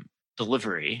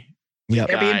delivery, yep.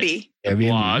 Airbnb, the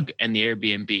blog, and the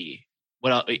Airbnb.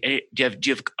 What else? Do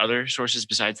you have other sources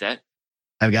besides that?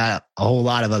 I've got a whole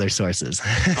lot of other sources.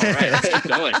 All right, let's keep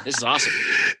going. This is awesome.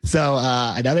 So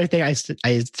another thing I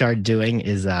started doing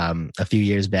is a few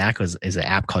years back is an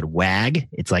app called Wag.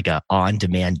 It's like a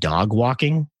on-demand dog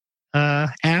walking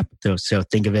app. So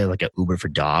think of it like an Uber for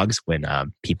dogs. When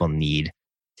people need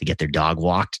to get their dog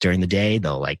walked during the day,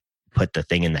 they'll like put the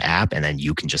thing in the app, and then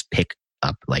you can just pick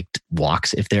up like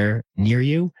walks if they're near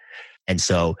you. And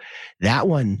so that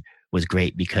one was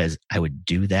great, because I would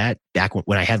do that back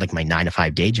when I had like my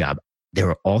 9-to-5 day job. There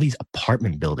were all these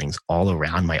apartment buildings all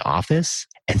around my office.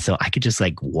 And so I could just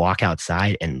like walk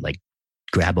outside and like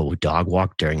grab a dog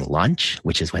walk during lunch,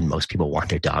 which is when most people want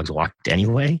their dogs walked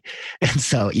anyway. And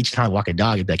so each time I walk a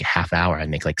dog, it'd be like a half hour. I'd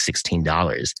make like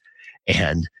 $16.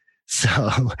 And so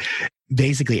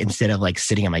basically, instead of like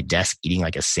sitting at my desk eating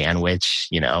like a sandwich,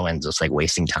 and just like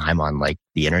wasting time on like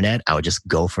the internet, I would just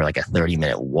go for like a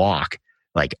 30-minute walk,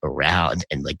 like around,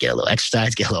 and like get a little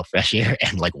exercise, get a little fresh air,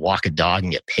 and like walk a dog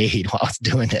and get paid while I was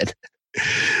doing it.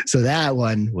 So that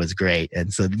one was great.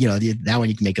 And so, that one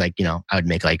you can make like, I would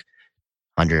make like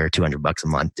 $100 or $200 a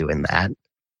month doing that.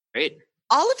 Great.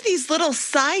 All of these little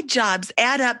side jobs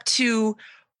add up to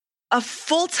a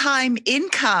full-time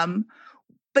income,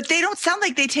 but they don't sound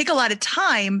like they take a lot of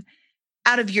time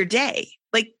out of your day.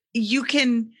 Like you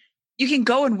can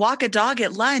go and walk a dog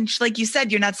at lunch. Like you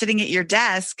said, you're not sitting at your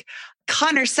desk.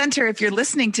 Connor Center, if you're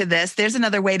listening to this, there's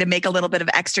another way to make a little bit of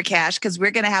extra cash, because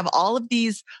we're going to have all of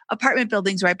these apartment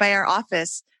buildings right by our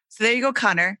office. So there you go,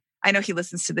 Connor. I know he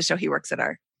listens to the show. He works at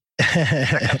our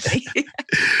company.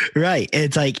 Right.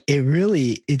 It's like,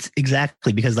 it's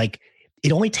exactly, because like,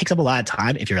 it only takes up a lot of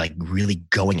time if you're like really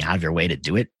going out of your way to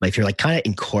do it. But if you're like kind of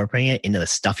incorporating it into the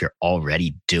stuff you're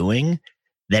already doing,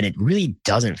 then it really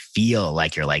doesn't feel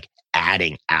like you're like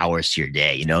adding hours to your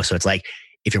day, So it's like,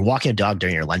 if you're walking a dog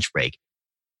during your lunch break,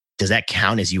 does that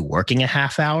count as you working a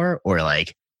half hour? Or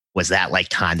like, was that like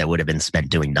time that would have been spent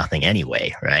doing nothing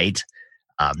anyway? Right.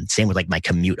 Same with like my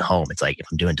commute home. It's like, if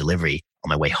I'm doing delivery on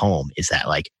my way home, is that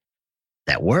like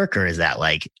that work, or is that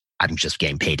like, I'm just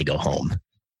getting paid to go home?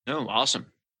 Oh, awesome.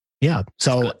 Yeah.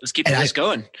 So let's keep this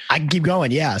going. I can keep going.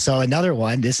 Yeah. So another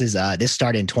one, this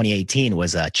started in 2018,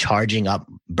 was charging up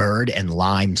Bird and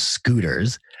Lime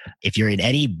scooters. If you're in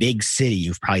any big city,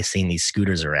 you've probably seen these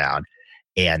scooters around.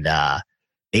 And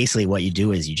basically what you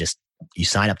do is you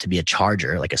sign up to be a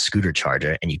charger, like a scooter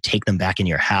charger, and you take them back in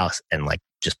your house and like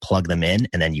just plug them in,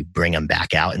 and then you bring them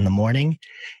back out in the morning.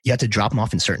 You have to drop them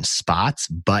off in certain spots.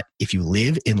 But if you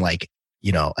live in like,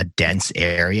 a dense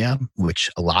area, which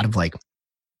a lot of like,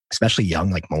 especially young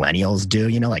like millennials do,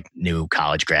 like new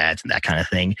college grads and that kind of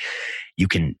thing, you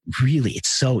can really, it's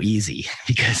so easy,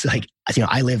 because like,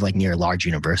 I live like near a large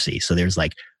university. So there's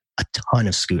like a ton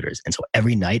of scooters. And so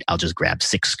every night I'll just grab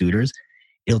 6 scooters.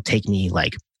 It'll take me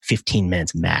like 15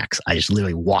 minutes max. I just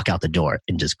literally walk out the door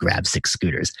and just grab 6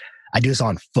 scooters. I do this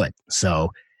on foot.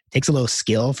 So it takes a little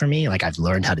skill for me. Like I've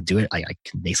learned how to do it. I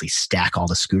can basically stack all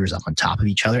the scooters up on top of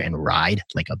each other and ride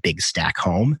like a big stack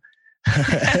home.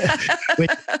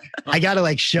 Which I got to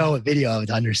like show a video of it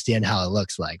to understand how it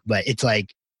looks like, but it's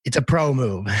like, it's a pro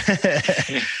move.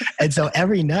 And so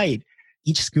every night,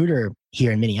 each scooter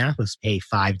here in Minneapolis pay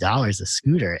 $5 a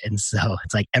scooter. And so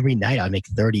it's like every night I make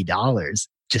 $30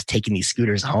 just taking these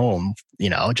scooters home, you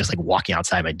know, just like walking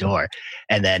outside my door.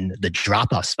 And then the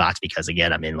drop-off spots, because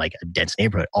again, I'm in like a dense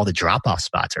neighborhood, all the drop-off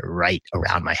spots are right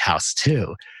around my house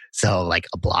too. So like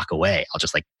a block away, I'll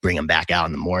just like bring them back out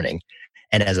in the morning.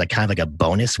 And as a kind of like a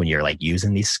bonus, when you're like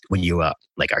using these, when you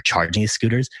like are charging these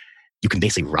scooters, you can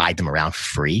basically ride them around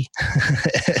free.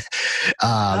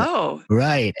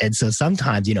 Right. And so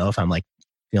sometimes, you know, if I'm like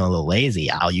feeling a little lazy,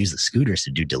 I'll use the scooters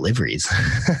to do deliveries.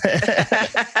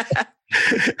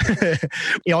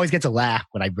 You always get to laugh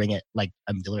when I bring it, like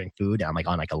I'm delivering food and I'm like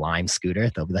on like a Lime scooter.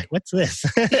 They'll be like, what's this?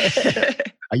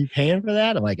 Are you paying for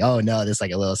that? I'm like, oh no, this is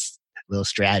like a little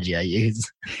strategy I use.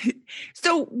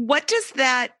 So what does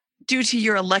that do to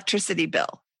your electricity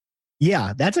bill?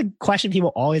 Yeah, that's a question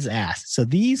people always ask. So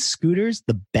these scooters,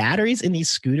 the batteries in these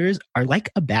scooters are like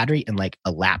a battery in like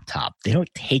a laptop. They don't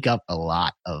take up a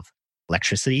lot of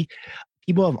electricity.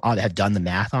 People have done the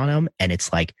math on them, and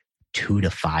it's like 2 to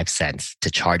 5 cents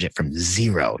to charge it from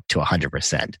 0 to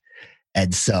 100%.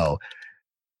 And so,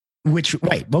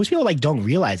 right, most people like don't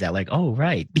realize that, like, oh,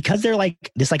 right, because they're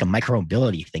like this like a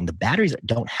micro-mobility thing. The batteries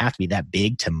don't have to be that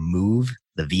big to move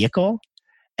the vehicle.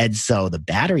 And so the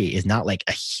battery is not like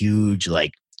a huge,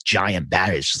 like giant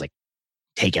battery. It's just like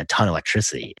taking a ton of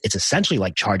electricity. It's essentially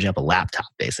like charging up a laptop,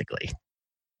 basically.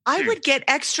 I would get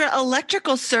extra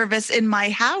electrical service in my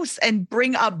house and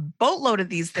bring a boatload of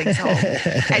these things home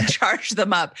and charge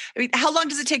them up. I mean, how long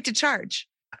does it take to charge?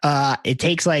 It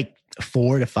takes like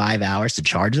 4 to 5 hours to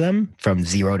charge them from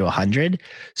 0 to 100.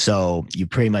 So you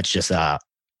pretty much just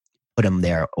put them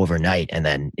there overnight. And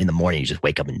then in the morning, you just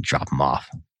wake up and drop them off.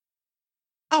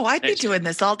 Oh, I'd be doing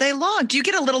this all day long. Do you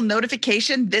get a little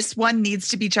notification? This one needs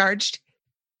to be charged?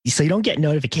 So you don't get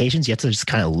notifications. You have to just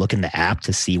kind of look in the app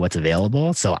to see what's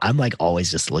available. So I'm like always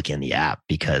just looking in the app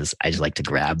because I just like to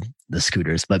grab the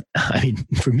scooters. But I mean,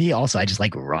 for me also, I just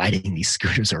like riding these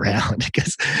scooters around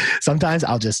because sometimes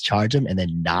I'll just charge them and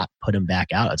then not put them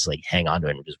back out. I'll just like hang on to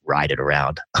it and just ride it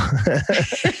around.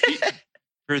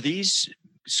 For these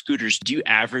scooters, do you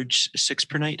average 6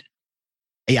 per night?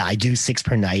 Yeah, I do 6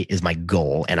 per night is my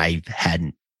goal. And I've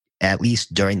had, at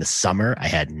least during the summer, I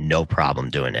had no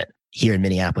problem doing it. Here in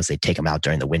Minneapolis, they take them out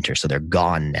during the winter. So they're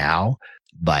gone now.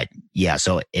 But yeah,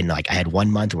 so in like, I had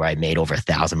 1 month where I made over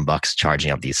 $1,000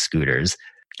 charging up these scooters.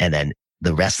 And then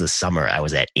the rest of the summer, I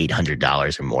was at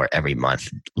 $800 or more every month,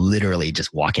 literally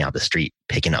just walking out the street,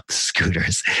 picking up the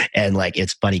scooters. And like,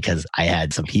 it's funny because I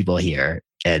had some people here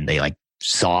and they like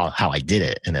saw how I did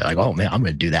it and they're like, oh man, I'm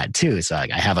going to do that too. So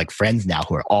like, I have like friends now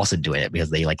who are also doing it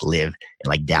because they like live in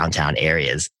like downtown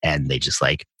areas and they just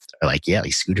like are like, yeah,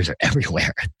 these scooters are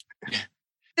everywhere.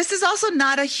 This is also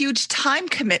not a huge time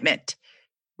commitment,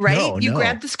 right? No, you no.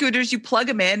 grab the scooters, you plug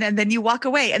them in, and then you walk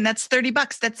away. And that's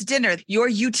 $30. That's dinner. Your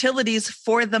utilities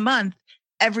for the month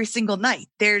every single night.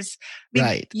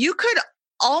 Right. You could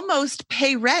almost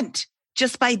pay rent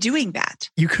just by doing that.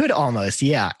 You could almost,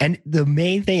 yeah. And the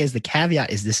main thing is the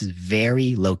caveat is this is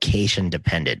very location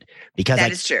dependent because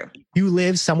that is true. You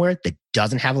live somewhere that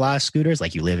doesn't have a lot of scooters,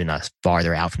 like you live in a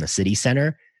farther out from the city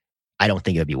center. I don't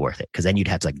think it would be worth it because then you'd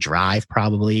have to like drive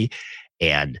probably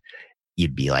and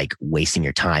you'd be like wasting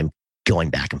your time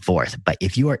going back and forth. But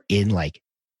if you are in like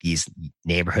these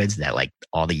neighborhoods that like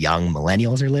all the young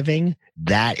millennials are living,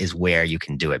 that is where you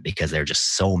can do it because there are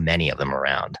just so many of them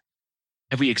around.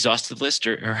 Have we exhausted the list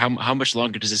or how much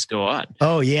longer does this go on?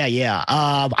 Oh, yeah.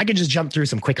 I can just jump through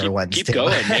some quicker ones. Keep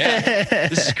going. Yeah.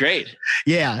 This is great.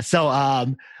 Yeah. So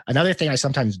another thing I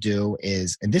sometimes do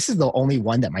is, and this is the only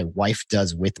one that my wife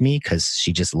does with me because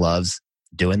she just loves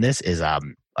doing this, is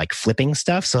like flipping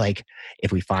stuff. So like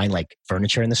if we find like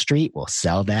furniture in the street, we'll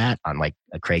sell that on like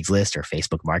a Craigslist or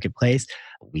Facebook Marketplace.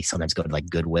 We sometimes go to like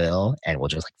Goodwill and we'll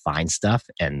just like find stuff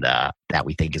and that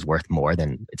we think is worth more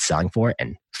than it's selling for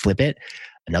and flip it.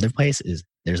 Another place is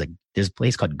there's a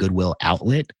place called Goodwill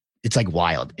Outlet. It's like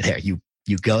wild. There you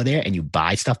go there and you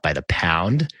buy stuff by the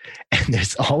pound, and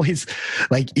there's always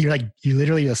like you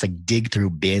literally just like dig through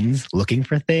bins looking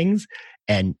for things,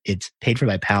 and it's paid for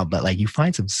by pound. But like you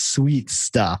find some sweet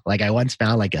stuff. Like I once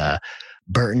found like a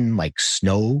Burton like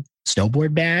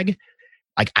snowboard bag.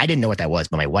 Like I didn't know what that was,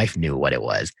 but my wife knew what it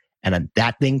was, and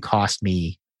that thing cost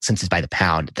me since it's by the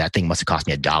pound, that thing must have cost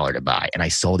me $1 to buy. And I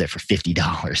sold it for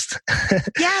 $50.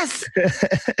 Yes.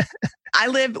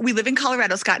 We live in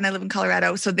Colorado. Scott and I live in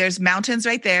Colorado. So there's mountains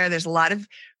right there. There's a lot of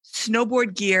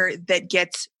snowboard gear that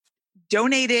gets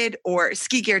donated, or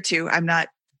ski gear too. I'm not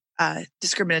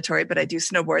discriminatory, but I do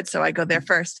snowboard. So I go there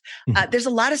first. There's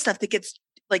a lot of stuff that gets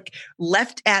like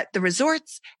left at the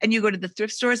resorts, and you go to the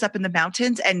thrift stores up in the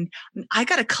mountains. And I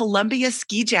got a Columbia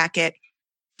ski jacket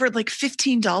for like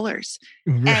 $15.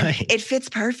 Right. And it fits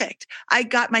perfect. I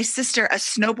got my sister a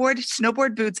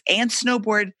snowboard boots and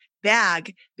snowboard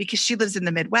bag because she lives in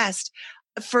the Midwest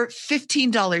for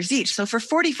 $15 each. So for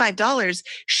 $45,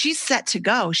 she's set to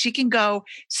go. She can go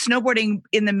snowboarding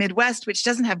in the Midwest, which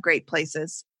doesn't have great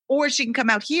places, or she can come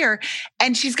out here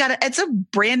and it's a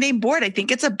brand name board. I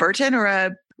think it's a Burton or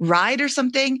a Ride or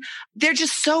something. They're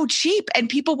just so cheap and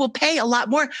people will pay a lot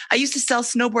more. I used to sell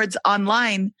snowboards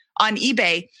online on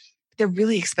eBay. They're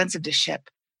really expensive to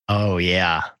ship. Oh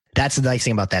yeah. That's the nice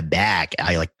thing about that bag.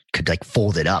 I could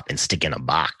fold it up and stick in a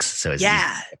box. So it's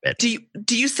easy.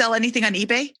 Do you sell anything on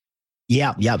eBay?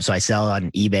 Yeah. So I sell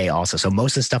on eBay also. So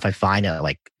most of the stuff I find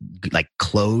like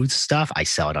clothes stuff, I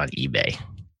sell it on eBay.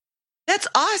 That's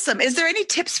awesome. Is there any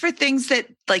tips for things that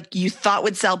you thought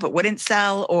would sell but wouldn't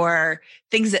sell, or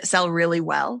things that sell really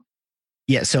well?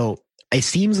 Yeah. So it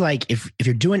seems like if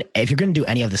you're going to do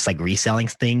any of this reselling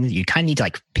thing, you kind of need to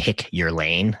pick your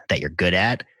lane that you're good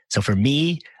at. So for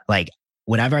me,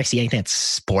 whenever I see anything that's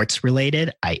sports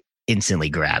related, I instantly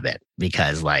grab it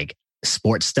because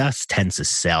sports stuff tends to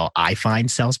sell. I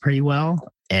find sells pretty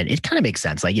well. And it kind of makes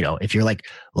sense. If you're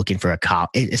looking for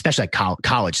especially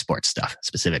college sports stuff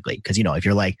specifically, because, if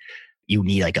you're you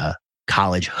need a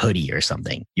college hoodie or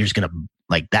something, you're just going to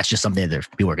that's just something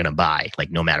that people are going to buy,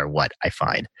 no matter what, I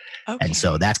find. Okay. And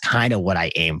so that's kind of what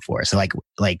I aim for. So I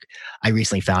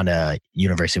recently found a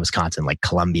University of Wisconsin,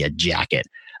 Columbia jacket.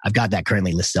 I've got that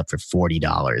currently listed up for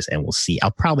 $40, and we'll see.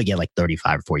 I'll probably get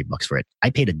 $35 or $40 for it.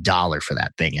 I paid $1 for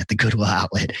that thing at the Goodwill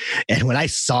outlet. And when I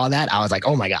saw that, I was like,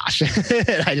 oh my gosh.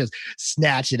 I just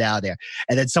snatched it out of there.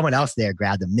 And then someone else there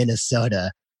grabbed the Minnesota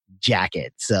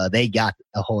jacket. So they got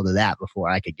a hold of that before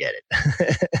I could get it.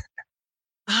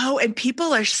 Oh, and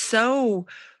people are so,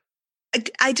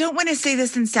 I don't want to say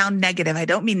this and sound negative. I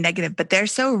don't mean negative, but they're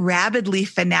so rabidly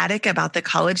fanatic about the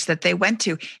college that they went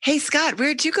to. Hey, Scott,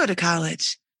 where'd you go to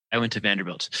college? I went to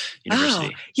Vanderbilt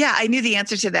University. Oh, yeah, I knew the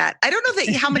answer to that. I don't know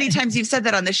how many times you've said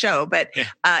that on the show, but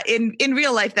in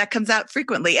real life, that comes out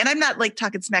frequently. And I'm not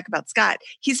talking smack about Scott.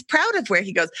 He's proud of where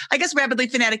he goes. I guess rabidly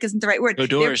fanatic isn't the right word. Go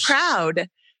Doors. They're proud.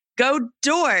 Go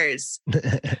Doors.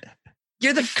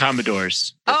 You're the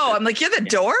Commodores. Oh, I'm you're the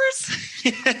Doors?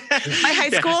 My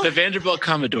high school? The Vanderbilt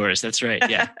Commodores. That's right.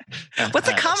 Yeah. What's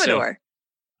a Commodore?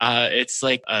 It's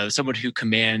someone who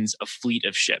commands a fleet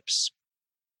of ships.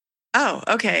 Oh,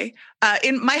 okay.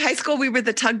 In my high school, we were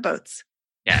the tugboats.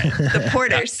 Yeah. The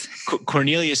porters.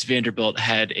 Cornelius Vanderbilt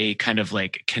had a kind of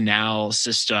canal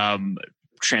system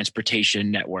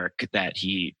transportation network that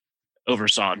he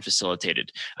oversaw and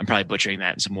facilitated. I'm probably butchering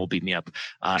that, and someone will beat me up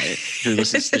who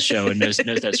listens to the show and knows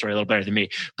that story a little better than me.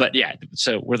 But yeah,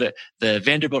 so we're the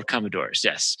Vanderbilt Commodores.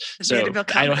 Yes. So Vanderbilt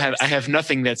Commodores. I have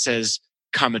nothing that says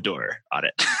Commodore on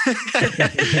it.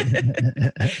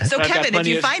 So Kevin, if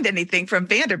you find anything from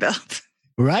Vanderbilt.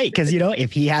 Right. Because,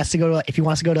 if he wants to go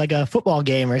to a football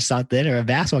game or something, or a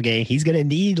basketball game, he's going to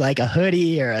need a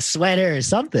hoodie or a sweater or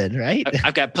something, right?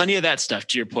 I've got plenty of that stuff,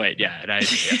 to your point. Yeah.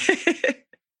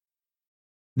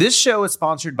 This show is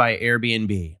sponsored by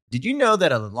Airbnb. Did you know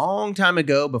that a long time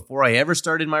ago, before I ever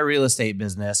started my real estate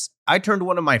business, I turned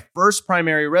one of my first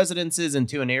primary residences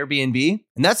into an Airbnb?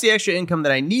 And that's the extra income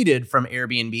that I needed from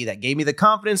Airbnb that gave me the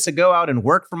confidence to go out and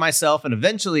work for myself and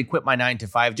eventually quit my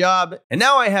 9-to-5 job. And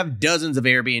now I have dozens of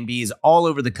Airbnbs all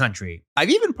over the country. I've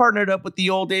even partnered up with the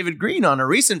old David Green on a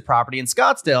recent property in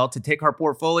Scottsdale to take our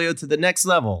portfolio to the next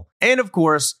level. And of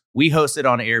course, we host it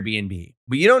on Airbnb.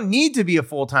 But you don't need to be a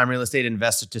full-time real estate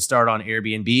investor to start on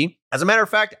Airbnb. As a matter of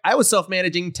fact, I was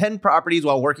self-managing 10 properties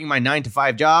while working my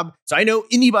 9-to-5 job, so I know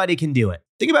anybody can do it.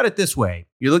 Think about it this way.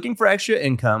 You're looking for extra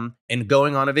income and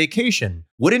going on a vacation.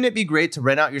 Wouldn't it be great to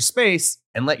rent out your space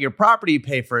and let your property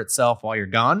pay for itself while you're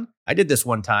gone? I did this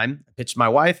one time. I pitched my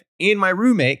wife and my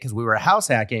roommate, because we were house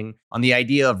hacking, on the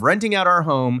idea of renting out our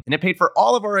home, and it paid for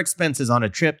all of our expenses on a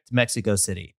trip to Mexico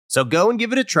City. So go and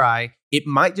give it a try. It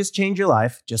might just change your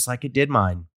life, just like it did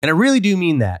mine. And I really do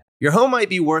mean that. Your home might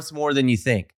be worth more than you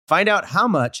think. Find out how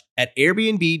much at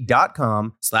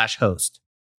airbnb.com/host.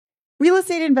 Real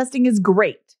estate investing is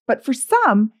great, but for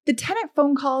some, the tenant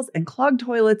phone calls and clogged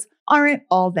toilets aren't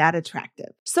all that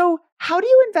attractive. So How do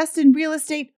you invest in real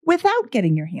estate without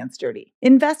getting your hands dirty?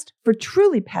 Invest for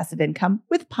truly passive income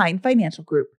with Pine Financial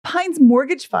Group. Pine's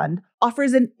mortgage fund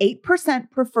offers an 8%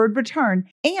 preferred return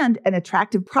and an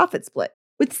attractive profit split,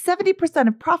 with 70%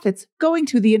 of profits going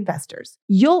to the investors.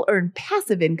 You'll earn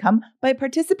passive income by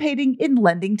participating in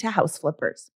lending to house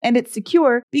flippers. And it's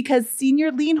secure because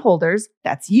senior lien holders,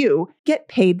 that's you, get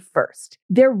paid first.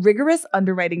 Their rigorous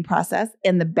underwriting process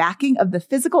and the backing of the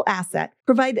physical asset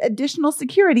provide additional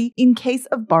security in case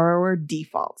of borrower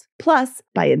default. Plus,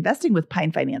 by investing with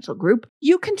Pine Financial Group,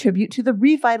 you contribute to the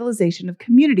revitalization of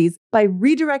communities by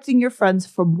redirecting your funds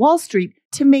from Wall Street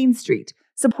to Main Street,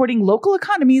 supporting local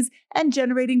economies and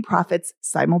generating profits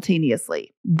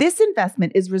simultaneously. This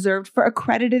investment is reserved for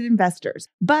accredited investors,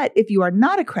 but if you are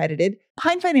not accredited,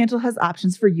 Pine Financial has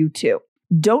options for you too.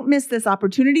 Don't miss this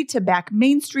opportunity to back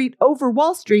Main Street over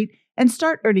Wall Street and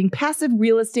start earning passive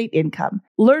real estate income.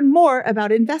 Learn more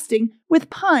about investing with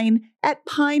Pine at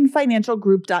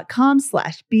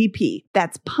pinefinancialgroup.com/BP.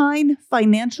 That's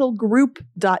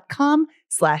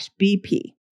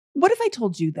pinefinancialgroup.com/BP. What if I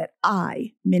told you that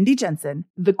I, Mindy Jensen,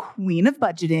 the queen of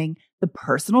budgeting, the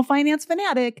personal finance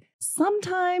fanatic,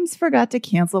 sometimes forgot to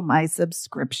cancel my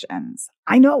subscriptions?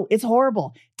 I know, it's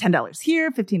horrible. $10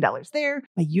 here, $15 there.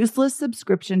 My useless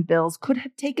subscription bills could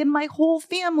have taken my whole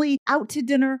family out to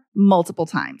dinner multiple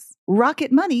times.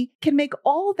 Rocket Money can make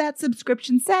all that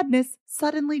subscription sadness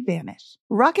suddenly vanish.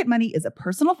 Rocket Money is a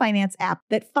personal finance app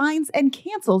that finds and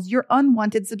cancels your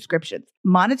unwanted subscriptions,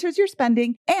 monitors your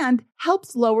spending, and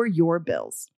helps lower your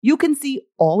bills. You can see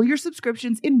all your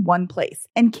subscriptions in one place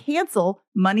and cancel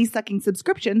money-sucking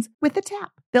subscriptions with a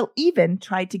tap. They'll even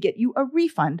try to get you a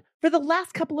refund for the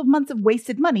last couple of months of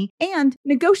wasted money and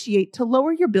negotiate to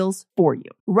lower your bills for you.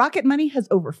 Rocket Money has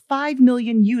over 5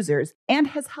 million users and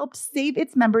has helped save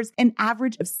its members an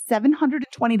average of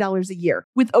 $720 a year,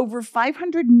 with over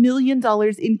 $500 million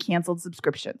in canceled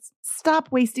subscriptions.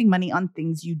 Stop wasting money on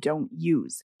things you don't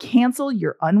use. Cancel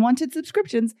your unwanted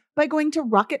subscriptions by going to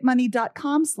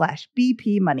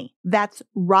rocketmoney.com/BPmoney. That's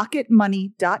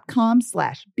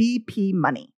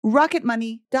rocketmoney.com/BPmoney.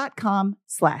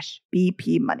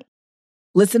 rocketmoney.com/BPmoney.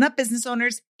 Listen up, business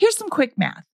owners. Here's some quick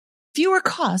math. Fewer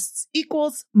costs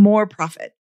equals more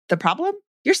profit. The problem?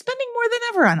 You're spending more than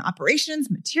ever on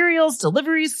operations, materials,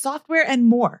 deliveries, software, and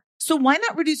more. So why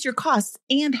not reduce your costs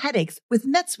and headaches with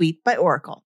NetSuite by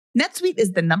Oracle? NetSuite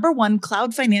is the #1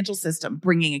 cloud financial system,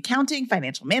 bringing accounting,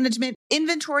 financial management,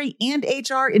 inventory, and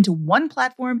HR into one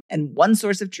platform and one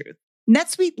source of truth.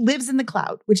 NetSuite lives in the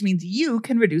cloud, which means you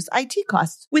can reduce IT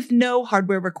costs with no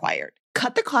hardware required.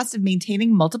 Cut the cost of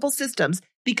maintaining multiple systems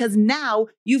because now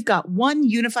you've got one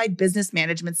unified business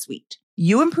management suite.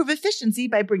 You improve efficiency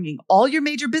by bringing all your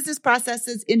major business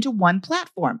processes into one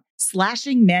platform,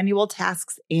 slashing manual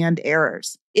tasks and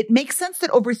errors. It makes sense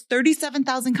that over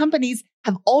 37,000 companies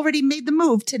have already made the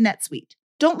move to NetSuite.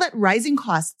 Don't let rising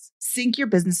costs sink your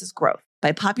business's growth.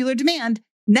 By popular demand,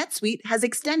 NetSuite has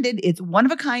extended its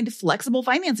one-of-a-kind flexible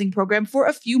financing program for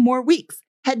a few more weeks.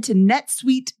 Head to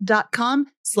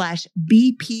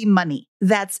netsuite.com/BPmoney.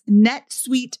 That's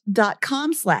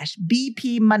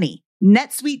netsuite.com/BPmoney.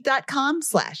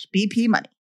 netsuite.com/BPmoney.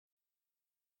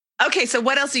 Okay, so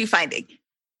what else are you finding?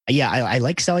 Yeah, I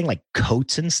like selling like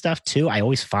coats and stuff too. I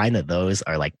always find that those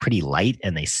are like pretty light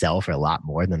and they sell for a lot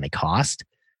more than they cost.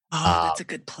 Oh, that's a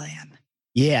good plan.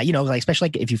 Yeah, like especially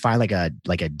like if you find like a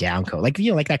down coat, like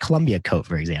like that Columbia coat,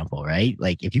 for example, right?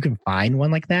 Like if you can find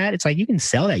one like that, it's like you can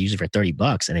sell that usually for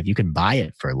 $30, and if you can buy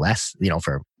it for less,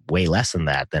 for way less than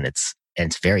that, then it's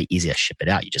very easy to ship it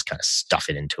out. You just kind of stuff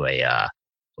it into a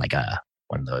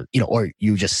one of those, or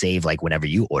you just save, like whenever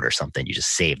you order something, you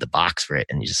just save the box for it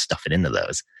and you just stuff it into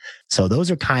those. So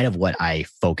those are kind of what I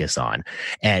focus on,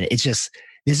 and it's just.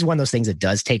 This is one of those things that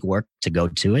does take work to go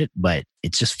to it, but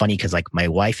it's just funny because like my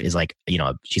wife is like,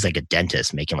 she's like a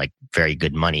dentist making like very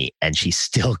good money, and she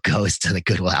still goes to the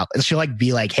Goodwill outlet. She'll like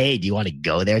be like, "Hey, do you want to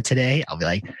go there today?" I'll be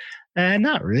like,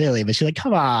 not really, but she's like,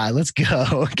 "Come on, let's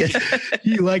go." Because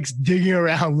he likes digging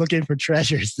around looking for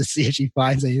treasures to see if she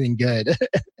finds anything good.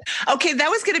 Okay, that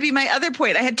was going to be my other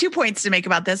point. I had 2 points to make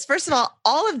about this. First of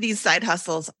all of these side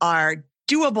hustles are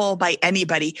doable by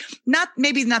anybody.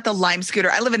 Maybe not the Lime scooter.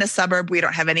 I live in a suburb. We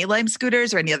don't have any Lime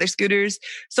scooters or any other scooters.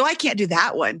 So I can't do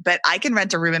that one, but I can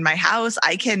rent a room in my house.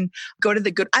 I can go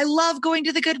to I love going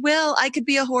to the Goodwill. I could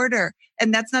be a hoarder,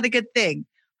 and that's not a good thing.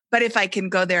 But if I can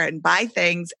go there and buy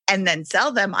things and then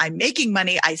sell them, I'm making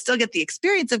money. I still get the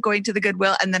experience of going to the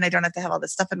Goodwill, and then I don't have to have all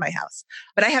this stuff in my house.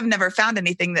 But I have never found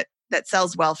anything that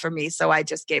sells well for me. So I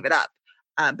just gave it up.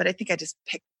 But I think I just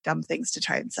picked dumb things to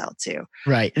try and sell too.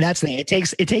 Right. And that's the thing. It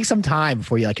takes some time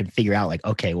before you can figure out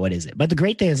okay, what is it? But the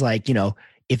great thing is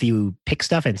if you pick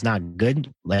stuff and it's not good,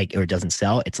 like, or it doesn't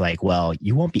sell, it's like, well,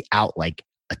 you won't be out like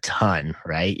a ton,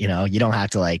 right? You know, you don't have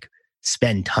to like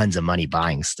spend tons of money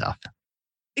buying stuff.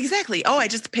 Exactly. Oh, I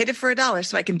just paid it for $1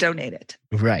 so I can donate it.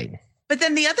 Right. But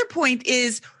then the other point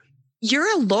is you're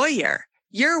a lawyer.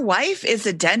 Your wife is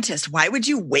a dentist. Why would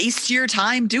you waste your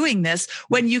time doing this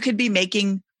when you could be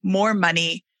making more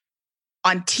money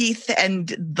on teeth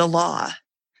and the law?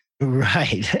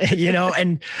 Right. You know,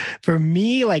 and for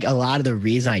me, like a lot of the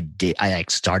reason I like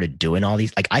started doing all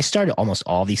these, like I started almost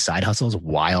all these side hustles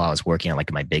while I was working at like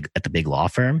at the big law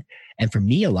firm. And for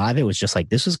me, a lot of it was just like,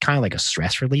 this was kind of like a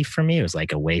stress relief for me. It was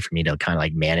like a way for me to kind of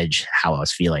like manage how I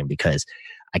was feeling, because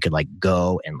I could like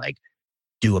go and like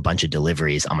do a bunch of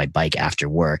deliveries on my bike after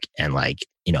work and like,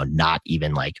 you know, not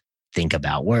even like think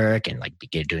about work and like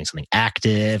begin doing something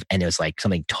active. And it was like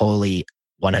something totally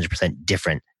 100%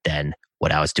 different than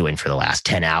what I was doing for the last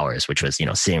 10 hours, which was, you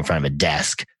know, sitting in front of a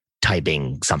desk,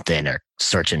 typing something or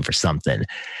searching for something.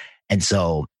 And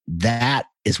so that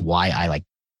is why I like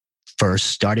first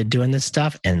started doing this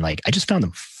stuff. And like, I just found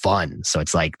them fun. So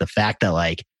it's like the fact that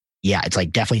like, yeah, it's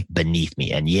like definitely beneath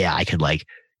me. And yeah, I could like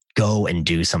go and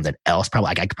do something else. Probably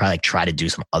like I could probably like try to do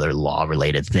some other law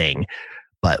related thing.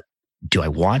 But do I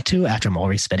want to after I'm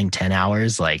already spending 10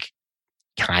 hours, like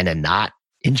kind of not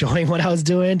enjoying what I was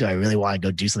doing? Do I really want to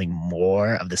go do something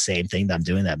more of the same thing that I'm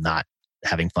doing that I'm not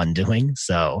having fun doing?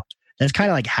 So that's kind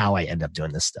of like how I end up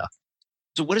doing this stuff.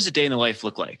 So what does a day in the life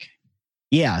look like?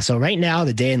 Yeah. So right now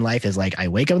the day in life is like, I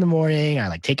wake up in the morning, I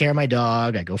like take care of my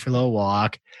dog, I go for a little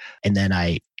walk, and then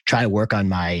I try to work on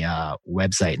my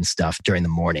website and stuff during the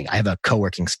morning. I have a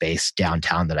co-working space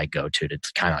downtown that I go to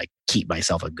kind of like keep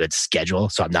myself a good schedule.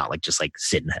 So I'm not like just like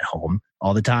sitting at home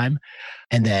all the time.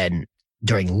 And then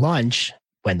during lunch,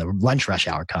 when the lunch rush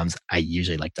hour comes, I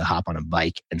usually like to hop on a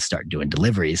bike and start doing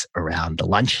deliveries around the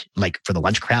lunch, like for the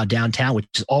lunch crowd downtown, which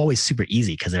is always super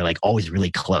easy because they're like always really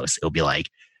close. It'll be like,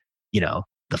 you know,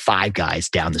 the Five Guys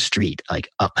down the street, like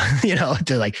up, you know,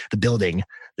 to like the building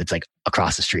that's like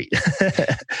across the street.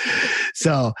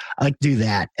 So I like to do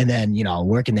that. And then, you know, I'll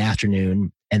work in the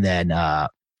afternoon and then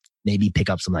maybe pick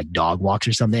up some like dog walks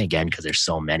or something, again, because there's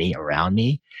so many around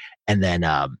me. And then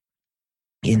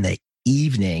in the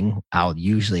evening, I'll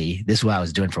usually, this is what I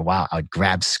was doing for a while, I would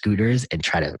grab scooters and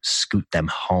try to scoot them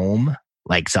home.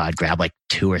 Like, so I'd grab like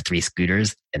 2 or 3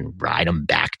 scooters and ride them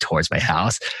back towards my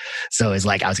house. So it's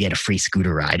like I was getting a free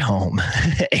scooter ride home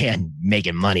and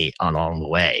making money on along the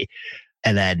way.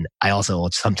 And then I also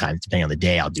sometimes, depending on the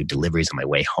day, I'll do deliveries on my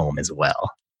way home as well.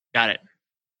 Got it.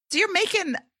 So you're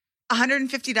making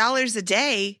 $150 a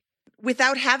day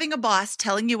without having a boss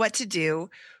telling you what to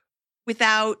do,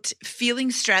 without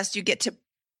feeling stressed. You get to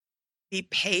be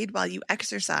paid while you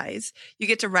exercise. You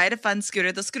get to ride a fun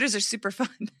scooter. Those scooters are super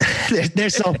fun. They're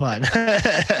so fun.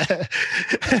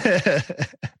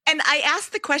 And I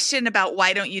asked the question about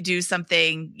why don't you do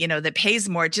something, you know, that pays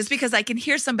more, just because I can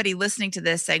hear somebody listening to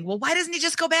this saying, well, why doesn't he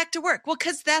just go back to work? Well,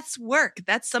 because that's work.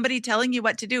 That's somebody telling you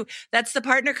what to do. That's the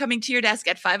partner coming to your desk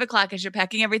at 5 o'clock as you're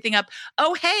packing everything up.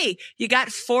 Oh, hey, you got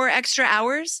 4 extra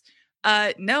hours?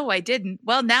 No, I didn't.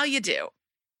 Well, now you do.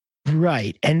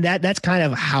 Right. And that's kind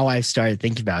of how I started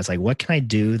thinking about it. It's like, what can I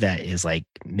do that is like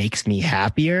makes me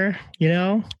happier, you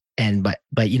know? And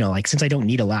but you know, like since I don't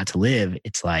need a lot to live,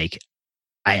 it's like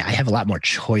I have a lot more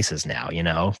choices now, you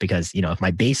know, because you know, if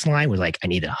my baseline was like I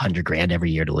need $100,000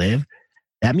 every year to live,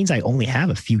 that means I only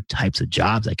have a few types of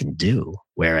jobs I can do.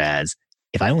 Whereas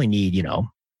if I only need, you know,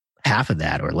 half of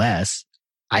that or less,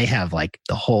 I have like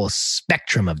the whole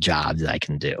spectrum of jobs that I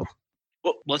can do.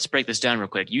 Well, let's break this down real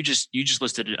quick. You just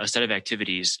listed a set of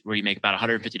activities where you make about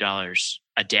 $150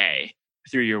 a day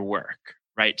through your work,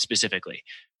 right? Specifically,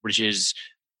 which is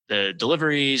the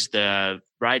deliveries, the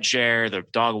ride share, the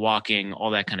dog walking,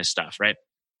 all that kind of stuff, right?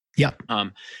 Yep.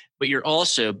 But you're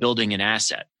also building an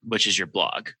asset, which is your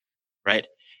blog, right?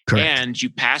 Correct. And you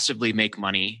passively make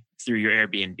money through your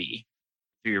Airbnb,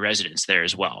 through your residence there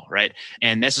as well, right?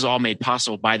 And this is all made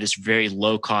possible by this very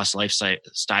low cost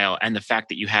lifestyle and the fact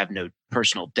that you have no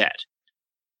personal debt,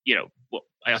 you know, well,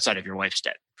 outside of your wife's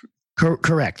debt.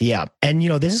 Correct. Yeah. And, you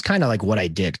know, this is kind of like what I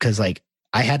did because like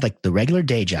I had like the regular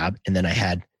day job and then I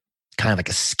had kind of like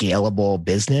a scalable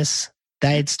business that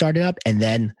I had started up and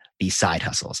then these side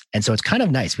hustles. And so it's kind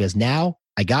of nice because now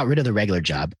I got rid of the regular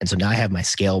job. And so now I have my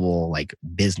scalable like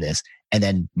business. And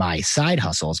then my side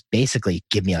hustles basically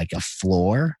give me like a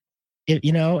floor,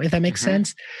 you know, if that makes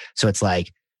sense. So it's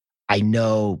like, I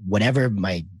know whatever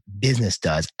my business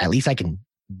does, at least I can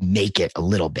make it a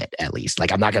little bit, at least.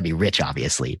 Like I'm not going to be rich,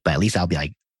 obviously, but at least I'll be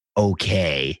like,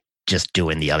 okay, just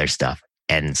doing the other stuff.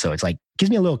 And so it's like, gives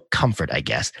me a little comfort, I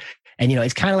guess. And, you know,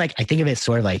 it's kind of like, I think of it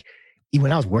sort of like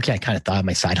when I was working, I kind of thought of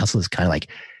my side hustle as kind of like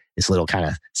this little kind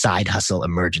of side hustle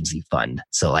emergency fund.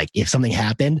 So like if something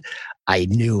happened, I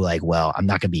knew like, well, I'm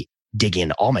not going to be digging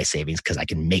into all my savings because I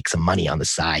can make some money on the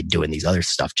side doing these other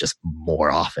stuff just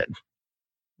more often.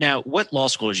 Now, what law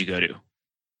school did you go to?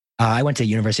 I went to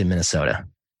University of Minnesota.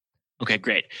 Okay,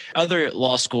 great. Other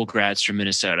law school grads from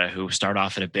Minnesota who start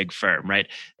off at a big firm, right?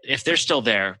 If they're still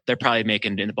there, they're probably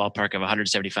making in the ballpark of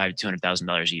 $175,000 to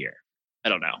 $200,000 a year. I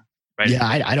don't know. Right? Yeah,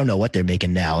 I don't know what they're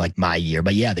making now, like my year,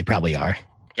 but yeah, they probably are.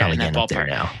 Probably in that getting up there ballpark.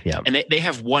 now. Yeah. And they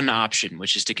have one option,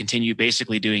 which is to continue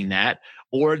basically doing that,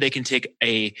 or they can take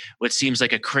what seems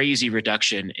like a crazy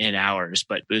reduction in hours,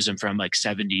 but boost them from like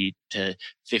 70 to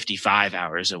 55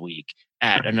 hours a week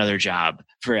at another job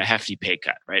for a hefty pay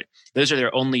cut, right? Those are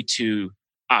their only two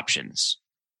options.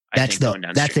 That's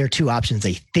their two options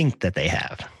they think that they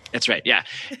have. That's right. Yeah.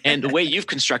 And the way you've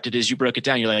constructed is you broke it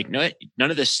down. You're like, no,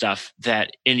 none of this stuff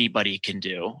that anybody can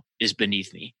do is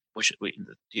beneath me. To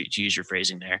use your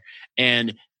phrasing there.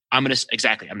 And I'm going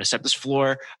to set this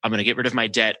floor. I'm going to get rid of my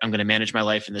debt. I'm going to manage my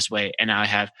life in this way. And now I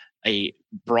have a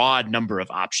broad number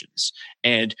of options.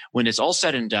 And when it's all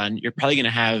said and done, you're probably going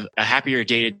to have a happier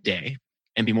day to day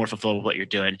and be more fulfilled with what you're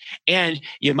doing. And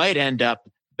you might end up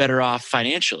better off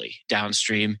financially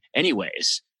downstream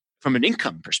anyways, from an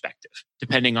income perspective,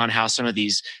 depending on how some of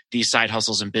these side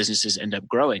hustles and businesses end up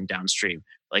growing downstream.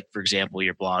 Like, for example,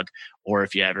 your blog, or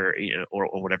if you ever,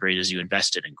 or whatever it is you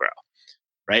invested and grow,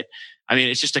 right? I mean,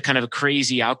 it's just a kind of a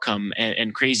crazy outcome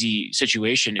and crazy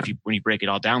situation when you break it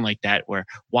all down like that, where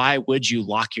why would you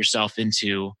lock yourself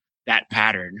into that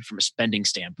pattern from a spending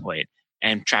standpoint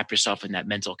and trap yourself in that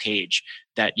mental cage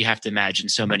that you have to imagine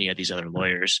so many of these other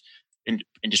lawyers and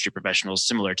industry professionals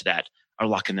similar to that are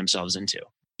locking themselves into.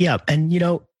 Yeah. And,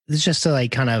 it's just to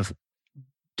like kind of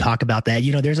talk about that.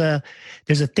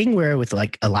 There's a thing where with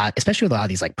like especially with a lot of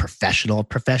these like professional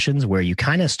professions where you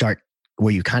kind of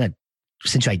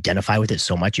since you identify with it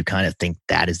so much, you kind of think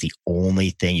that is the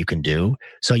only thing you can do.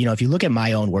 So, if you look at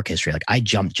my own work history, like I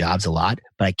jumped jobs a lot,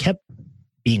 but I kept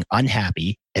being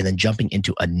unhappy and then jumping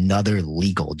into another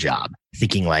legal job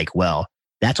thinking like, well,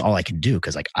 that's all I can do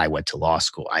because like I went to law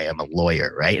school. I am a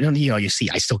lawyer, right? And you see,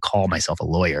 I still call myself a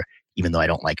lawyer, even though I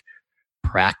don't like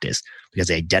practice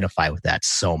because I identify with that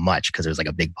so much because it was like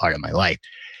a big part of my life.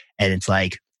 And it's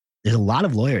like, there's a lot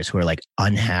of lawyers who are like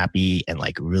unhappy and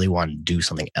like really want to do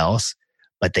something else,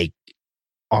 but they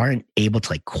aren't able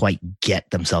to like quite get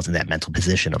themselves in that mental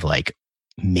position of like,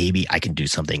 maybe I can do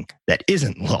something that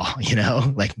isn't law,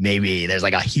 like maybe there's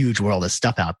like a huge world of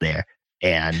stuff out there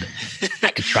and I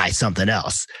could try something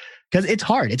else. Because it's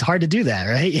hard. It's hard to do that,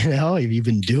 right? If you've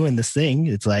been doing this thing,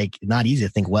 it's like not easy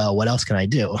to think, well, what else can I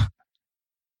do?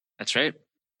 That's right.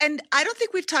 And I don't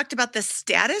think we've talked about the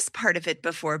status part of it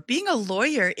before. Being a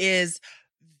lawyer is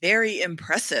very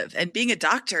impressive, and being a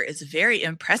doctor is very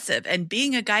impressive. And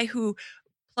being a guy who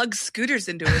plugs scooters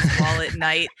into his wall at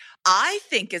night, I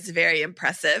think is very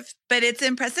impressive, but it's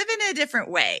impressive in a different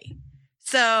way.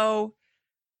 So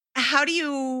how do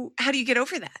you get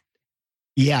over that?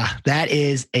 Yeah, that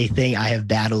is a thing I have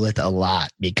battled with a lot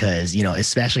because,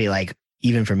 especially like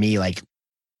even for me, like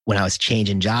when I was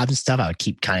changing jobs and stuff, I would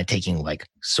keep kind of taking like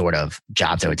sort of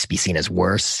jobs that would be seen as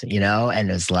worse, and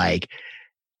it was like,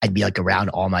 I'd be like around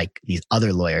all these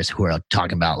other lawyers who are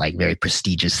talking about like very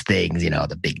prestigious things,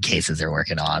 the big cases they're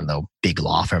working on, the big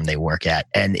law firm they work at.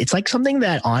 And it's like something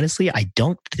that honestly, I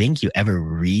don't think you ever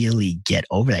really get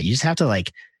over that. You just have to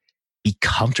like be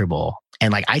comfortable.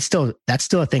 And like, that's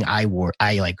still a thing I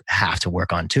like have to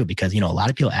work on too, because, a lot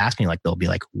of people ask me, like, they'll be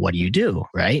like, what do you do?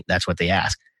 Right. That's what they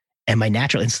ask. And my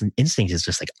natural instinct is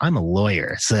just like, I'm a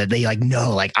lawyer. So that they like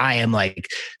know, like I am like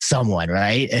someone,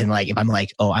 right? And like, if I'm like,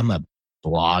 oh, I'm a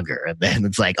blogger, then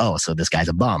it's like, oh, so this guy's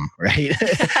a bum, right?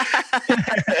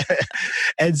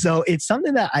 And so it's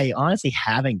something that I honestly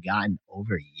haven't gotten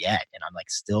over yet. And I'm like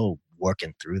still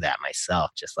working through that myself.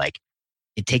 Just like,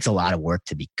 it takes a lot of work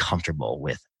to be comfortable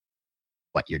with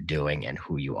what you're doing and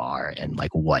who you are and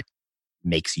like what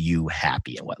makes you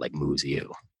happy and what like moves you.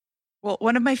 Well,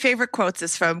 one of my favorite quotes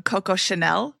is from Coco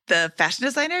Chanel, the fashion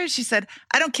designer. She said,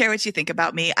 I don't care what you think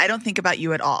about me. I don't think about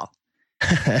you at all.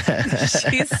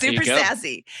 She's super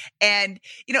sassy. And,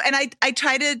 and I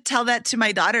try to tell that to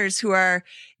my daughters who are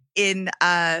in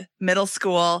middle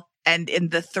school and in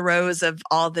the throes of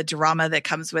all the drama that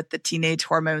comes with the teenage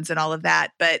hormones and all of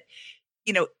that. But,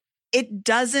 it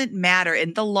doesn't matter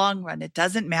in the long run. It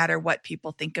doesn't matter what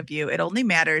people think of you. It only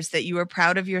matters that you are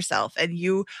proud of yourself. And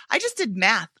I just did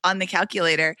math on the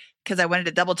calculator because I wanted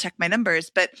to double check my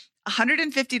numbers, but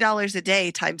 $150 a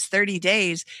day times 30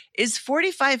 days is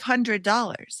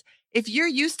 $4,500. If you're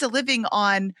used to living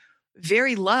on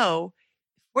very low,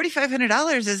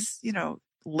 $4,500 is,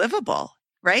 livable,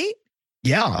 right?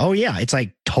 Yeah. Oh yeah. It's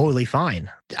like totally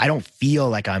fine. I don't feel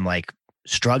like I'm like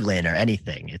struggling or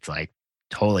anything. It's like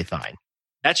totally fine.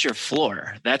 That's your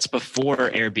floor. That's before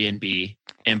Airbnb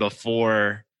and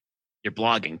before your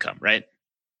blog income, right?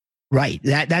 Right.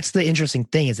 That's the interesting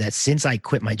thing is that since I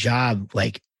quit my job,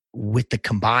 like with the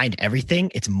combined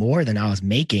everything, it's more than I was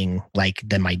making like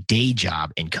than my day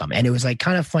job income. And it was like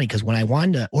kind of funny because when I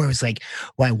wanted to, or it was like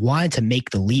when I wanted to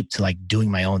make the leap to like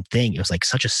doing my own thing, it was like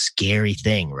such a scary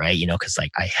thing, right? Because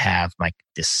like I have like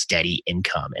this steady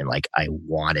income and like I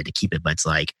wanted to keep it, but it's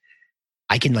like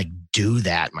I can like do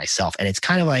that myself. And it's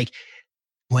kind of like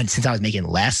since I was making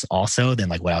less also than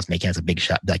like what I was making as a big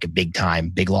shot, like a big time,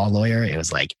 big law lawyer, it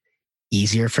was like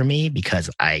easier for me because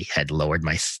I had lowered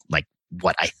my like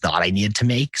what I thought I needed to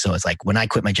make. So it's like when I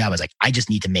quit my job, I was like, I just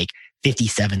need to make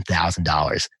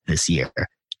 $57,000 this year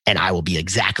and I will be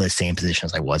exactly the same position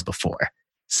as I was before.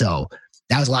 So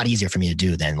that was a lot easier for me to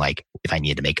do than like if I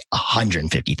needed to make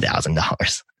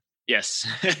 $150,000. Yes.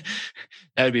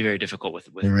 That would be very difficult with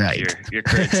right. your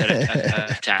current set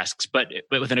of tasks. But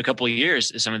within a couple of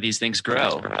years, some of these things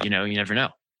grow. You never know.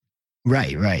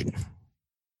 Right.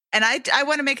 And I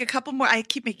want to make a couple more. I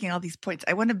keep making all these points.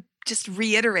 I want to just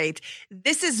reiterate,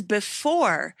 this is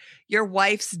before your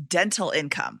wife's dental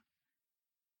income,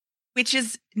 which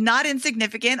is not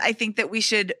insignificant. I think that we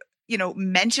should,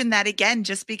 mention that again,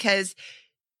 just because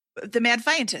the Mad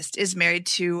Fientist is married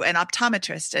to an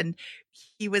optometrist, and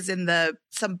he was in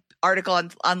some article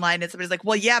online, and somebody's like,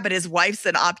 well, yeah, but his wife's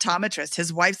an optometrist.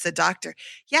 His wife's a doctor.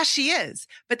 Yeah, she is.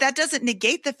 But that doesn't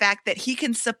negate the fact that he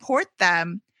can support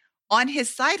them on his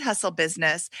side hustle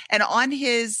business and on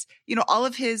his, all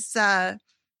of his,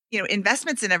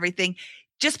 investments and everything.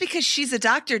 Just because she's a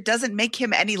doctor doesn't make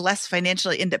him any less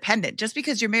financially independent. Just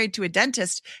because you're married to a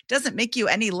dentist doesn't make you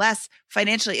any less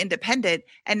financially independent.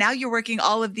 And now you're working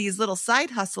all of these little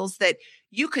side hustles that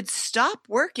you could stop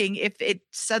working if it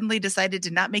suddenly decided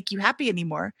to not make you happy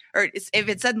anymore, or if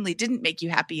it suddenly didn't make you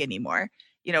happy anymore.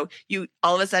 You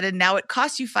all of a sudden now it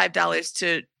costs you $5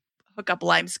 to hook up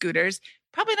Lime scooters.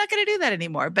 Probably not going to do that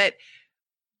anymore, but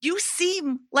you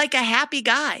seem like a happy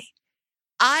guy.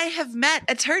 I have met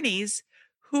attorneys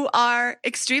who are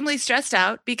extremely stressed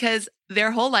out because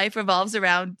their whole life revolves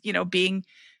around, being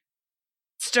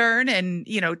stern and,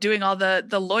 doing all the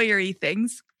lawyery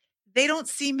things. They don't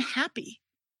seem happy.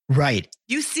 Right.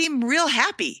 You seem real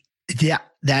happy. Yeah,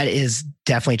 that is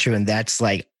definitely true. And that's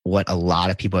like what a lot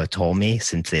of people have told me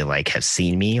since they like have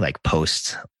seen me like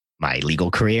post my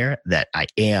legal career, that I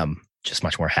am just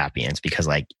much more happy. And it's because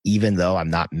like, even though I'm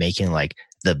not making like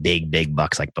the big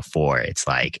bucks like before, it's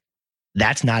like,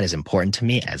 that's not as important to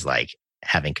me as like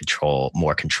having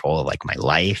more control of like my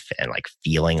life and like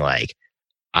feeling like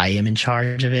I am in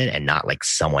charge of it and not like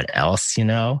someone else,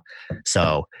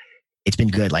 So it's been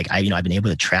good. Like I've been able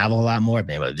to travel a lot more. I've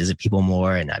been able to visit people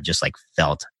more. And I've just like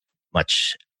felt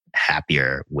much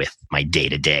happier with my day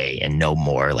to day and no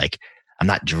more like, I'm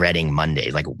not dreading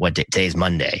Monday. Like today's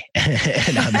Monday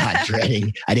and I'm not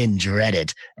I didn't dread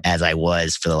it as I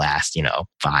was for the last,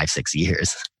 5-6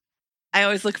 years. I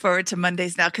always look forward to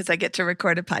Mondays now because I get to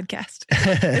record a podcast.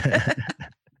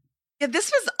 Yeah,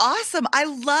 this was awesome. I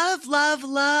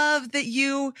love that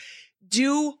you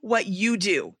do what you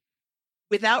do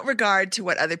without regard to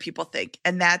what other people think.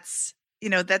 And that's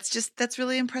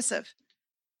really impressive.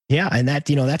 Yeah. And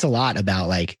that's a lot about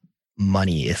like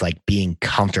money is like being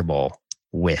comfortable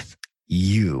with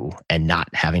you and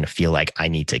not having to feel like I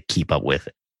need to keep up with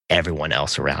everyone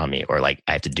else around me or like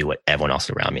I have to do what everyone else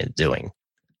around me is doing.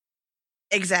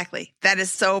 Exactly. That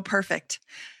is so perfect.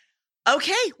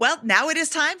 Okay. Well, now it is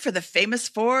time for the famous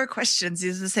 4 questions.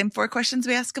 These are the same 4 questions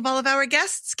we ask of all of our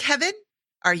guests. Kevin,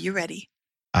 are you ready?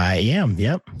 I am.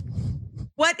 Yep.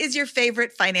 What is your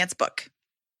favorite finance book?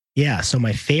 Yeah. So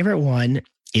my favorite one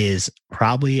is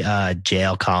probably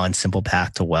J.L. Collins' Simple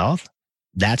Path to Wealth.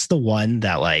 That's the one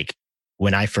that like,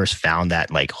 when I first found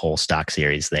that like whole stock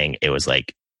series thing, it was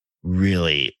like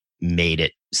really made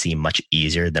it seem much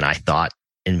easier than I thought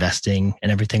investing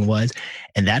and everything was.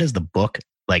 And that is the book,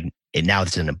 like now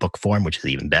it's in a book form, which is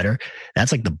even better.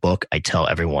 That's like the book I tell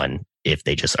everyone if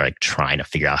they just are like trying to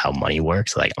figure out how money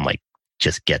works. Like, I'm like,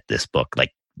 just get this book.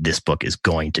 Like this book is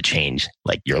going to change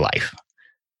like your life.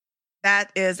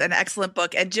 That is an excellent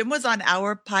book. And Jim was on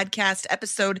our podcast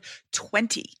episode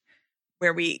 20,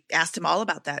 where we asked him all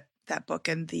about that book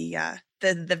and the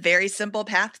very simple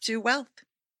path to wealth.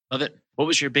 Love it. What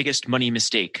was your biggest money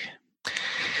mistake?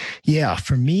 Yeah,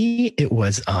 for me, it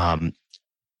was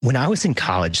when I was in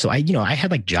college. So I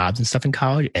had like jobs and stuff in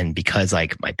college. And because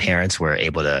like my parents were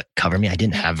able to cover me, I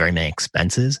didn't have very many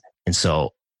expenses. And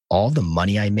so all the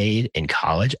money I made in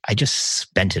college, I just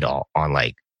spent it all on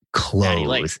like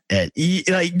clothes.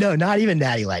 Like, no, not even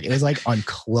Natty Light. It was like on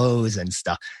clothes and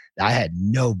stuff I had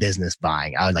no business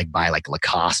buying. I would like buy like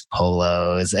Lacoste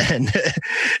polos and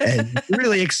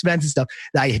really expensive stuff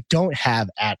that I don't have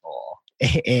at all.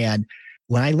 And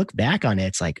when I look back on it,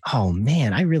 it's like, oh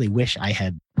man, I really wish I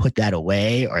had put that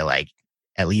away, or like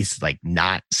at least like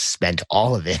not spent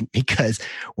all of it, because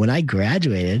when I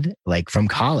graduated like from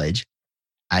college,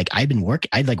 I'd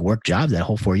worked jobs that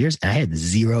whole 4 years and I had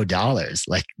 $0,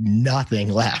 like nothing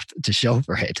left to show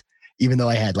for it, even though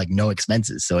I had like no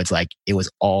expenses. So it's like, it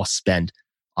was all spent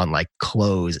on like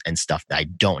clothes and stuff that I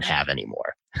don't have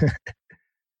anymore.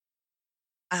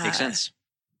 Makes sense.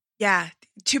 Yeah.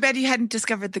 Too bad you hadn't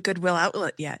discovered the Goodwill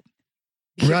outlet yet.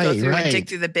 You could go through and dig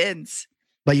through the bins.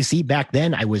 But you see, back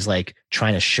then I was like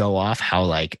trying to show off how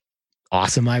like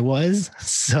awesome I was.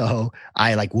 So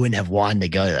I like wouldn't have wanted to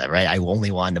go to that, right? I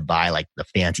only wanted to buy like the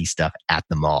fancy stuff at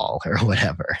the mall or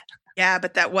whatever. Yeah,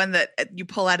 but that one that you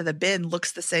pull out of the bin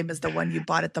looks the same as the one you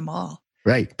bought at the mall.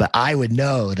 Right. But I would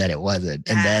know that it wasn't.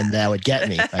 And then that would get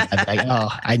me. Like, I'd be like,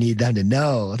 oh, I need them to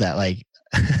know that like.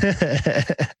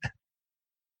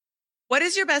 What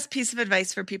is your best piece of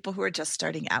advice for people who are just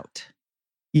starting out?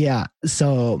 Yeah.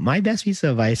 So my best piece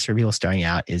of advice for people starting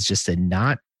out is just to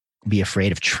not be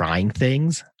afraid of trying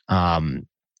things. I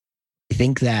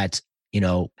think that,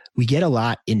 we get a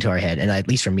lot into our head, and at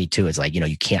least for me too, it's like,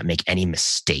 you can't make any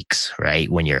mistakes, right?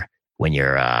 When you're when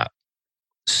you're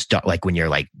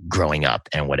like growing up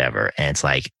and whatever. And it's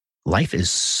like, life is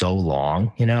so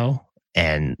long,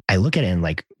 and I look at it and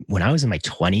like, when I was in my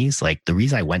 20s, like the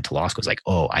reason I went to law school was like,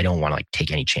 oh, I don't want to like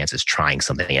take any chances trying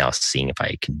something else, seeing if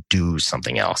I can do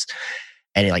something else.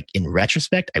 And like, in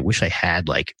retrospect, I wish I had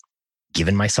like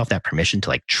given myself that permission to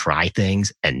like try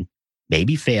things and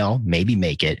maybe fail, maybe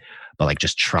make it, but like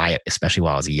just try it, especially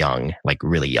while I was young, like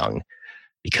really young,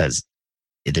 because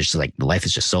there's just like, life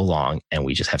is just so long and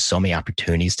we just have so many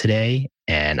opportunities today.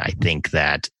 And I think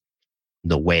that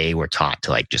the way we're taught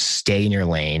to like just stay in your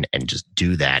lane and just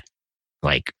do that,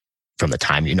 like from the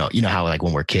time, how like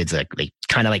when we're kids, like they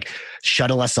kind of like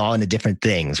shuttle us all into different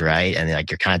things, right? And like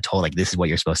you're kind of told like, this is what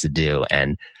you're supposed to do.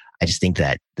 And I just think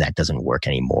that that doesn't work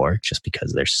anymore, just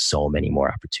because there's so many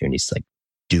more opportunities to like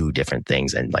do different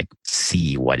things and like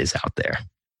see what is out there.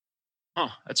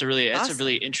 Oh, that's a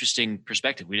really interesting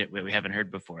perspective we haven't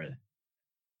heard before.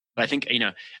 But I think,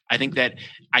 I think that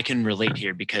I can relate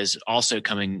here, because also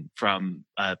coming from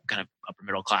a kind of upper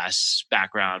middle class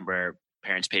background where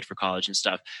parents paid for college and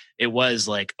stuff, it was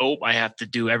like, oh, I have to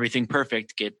do everything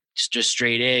perfect, get just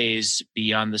straight A's,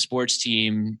 be on the sports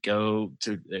team, go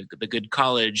to the good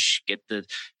college, get the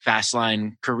fast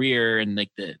line career. And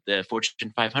like the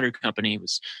Fortune 500 company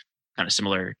was kind of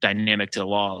similar dynamic to the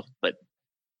law, but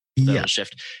little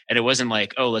shift. And it wasn't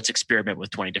like, oh, let's experiment with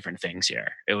 20 different things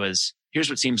here. It was, here's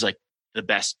what seems like the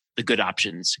good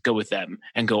options, go with them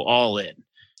and go all in.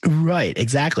 Right,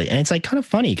 exactly. And it's like kind of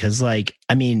funny because like,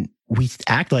 I mean, we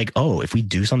act like, oh, if we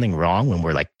do something wrong when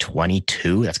we're like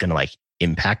 22, that's going to like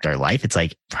impact our life. It's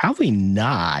like, probably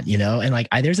not, And like,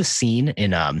 there's a scene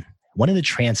in one of the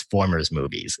Transformers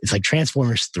movies. It's like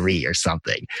Transformers 3 or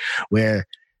something, where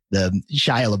the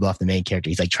Shia LaBeouf, the main character,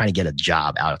 he's like trying to get a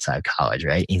job outside of college,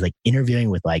 right? And he's like interviewing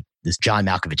with like this John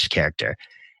Malkovich character.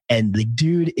 And the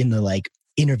dude in the like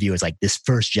interview is like, this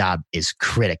first job is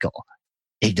critical.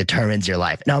 It determines your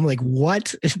life. And I'm like,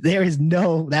 what?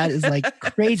 That is like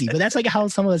crazy. But that's like how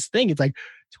some of us think. It's like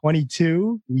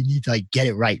 22, we need to like get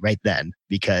it right then.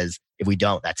 Because if we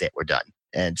don't, that's it, we're done.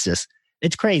 And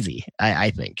it's crazy,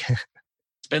 I think.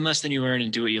 Spend less than you earn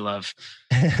and do what you love.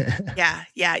 Yeah,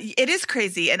 it is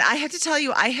crazy. And I have to tell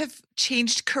you, I have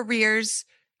changed careers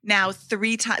now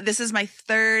 3 times. This is my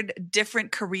 3rd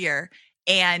different career.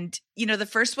 And, the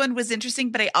first one was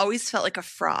interesting, but I always felt like a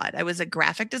fraud. I was a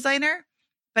graphic designer,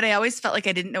 but I always felt like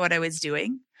I didn't know what I was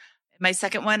doing. My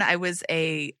second one,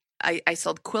 I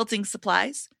sold quilting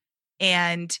supplies,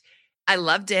 and I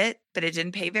loved it, but it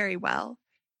didn't pay very well.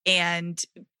 And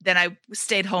then I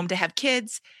stayed home to have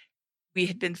kids. We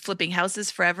had been flipping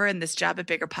houses forever, and this job at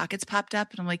Bigger Pockets popped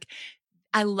up, and I'm like,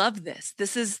 I love this.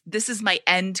 This is my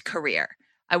end career.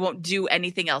 I won't do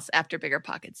anything else after Bigger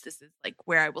Pockets. This is like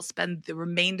where I will spend the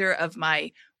remainder of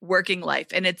my working life.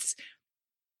 And it's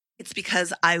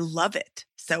because I love it.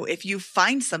 So if you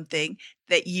find something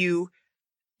that you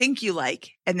think you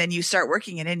like, and then you start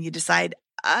working in it and you decide,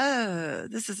 oh,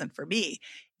 this isn't for me,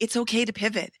 it's okay to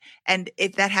pivot. And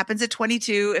if that happens at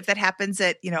 22, if that happens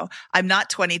at, I'm not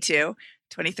 22,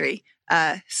 23.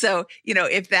 So,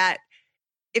 if that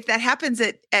if that happens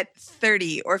at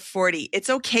 30 or 40, it's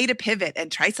okay to pivot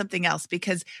and try something else,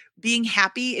 because being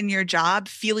happy in your job,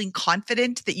 feeling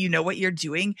confident that you know what you're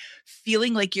doing,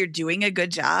 feeling like you're doing a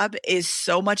good job is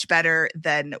so much better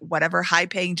than whatever high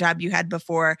paying job you had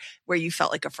before where you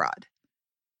felt like a fraud.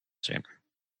 Same.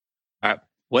 All right.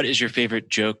 What is your favorite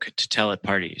joke to tell at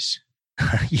parties?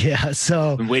 Yeah.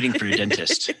 So I'm waiting for your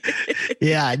dentist.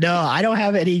 yeah, no, I don't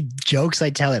have any jokes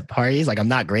I tell at parties. Like I'm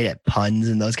not great at puns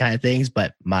and those kind of things,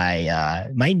 but my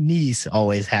niece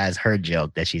always has her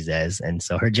joke that she says. And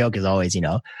so her joke is always,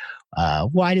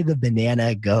 why did the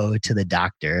banana go to the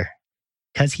doctor?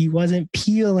 Because he wasn't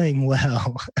peeling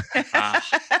well.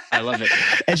 I love it.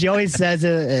 And she always says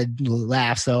it and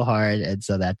laughs so hard. And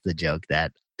so that's the joke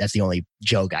that's the only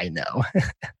joke I know.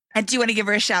 And do you want to give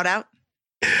her a shout out?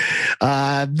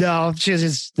 No,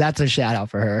 that's a shout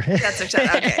out for her. That's a shout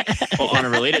out. Okay. Well, on a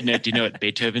related note, do you know what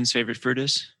Beethoven's favorite fruit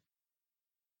is?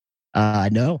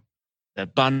 No. The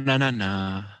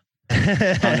banana.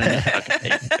 Okay,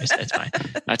 that's fine.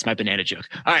 That's my banana joke.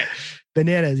 All right.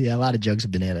 Bananas. Yeah, a lot of jokes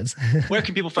of bananas. Where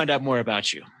can people find out more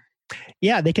about you?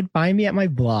 Yeah, they can find me at my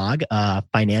blog,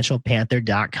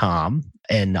 financialpanther.com.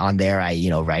 And on there, I,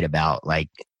 write about like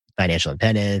financial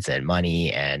independence and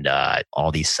money and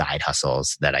all these side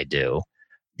hustles that I do.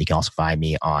 You can also find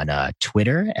me on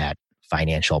Twitter at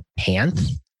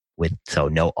financialpanth so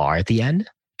no R at the end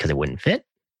because it wouldn't fit.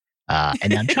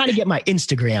 And I'm trying to get my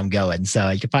Instagram going. So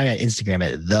you can find me on Instagram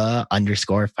at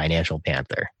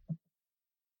 _financialpanther.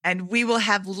 And we will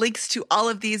have links to all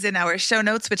of these in our show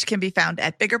notes, which can be found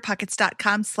at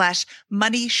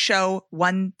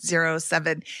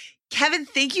biggerpockets.com/moneyshow107. Kevin,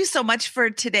 thank you so much for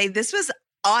today. This was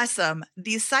awesome.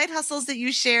 These side hustles that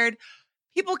you shared,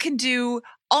 people can do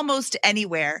almost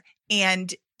anywhere.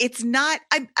 And it's not,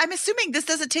 I'm assuming this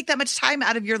doesn't take that much time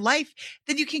out of your life,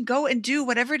 then you can go and do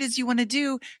whatever it is you want to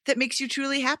do that makes you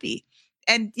truly happy.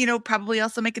 And, probably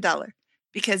also make $1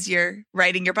 because you're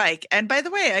riding your bike. And by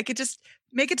the way, I could just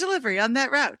make a delivery on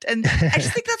that route. And I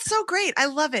just think that's so great. I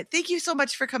love it. Thank you so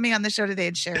much for coming on the show today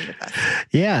and sharing with us.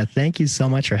 Yeah. Thank you so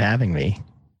much for having me.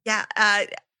 Yeah.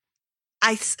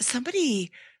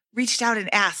 Somebody reached out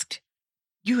and asked,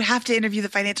 you have to interview the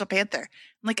Financial Panther.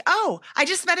 I'm like, oh, I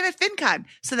just met him at FinCon.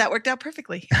 So that worked out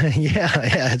perfectly. Yeah,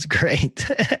 it's great.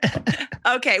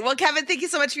 Okay. Well, Kevin, thank you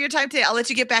so much for your time today. I'll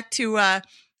let you get back to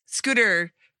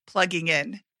scooter plugging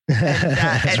in.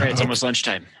 That's right. It's almost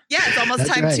lunchtime. Yeah, it's almost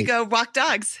time to go walk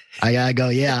dogs. I gotta go.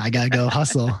 Yeah, I gotta go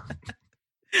hustle.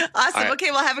 Awesome. Right.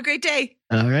 Okay. Well, have a great day.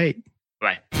 All right.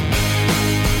 Bye.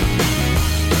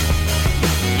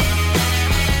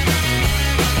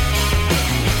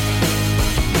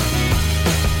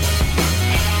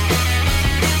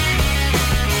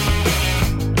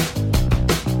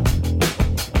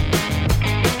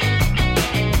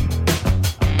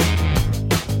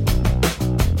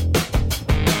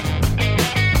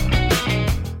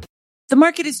 The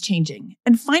market is changing,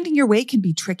 and finding your way can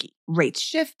be tricky. Rates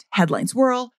shift, headlines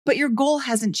whirl, but your goal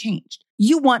hasn't changed.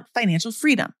 You want financial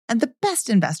freedom, and the best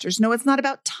investors know it's not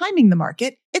about timing the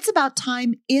market, it's about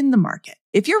time in the market.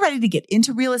 If you're ready to get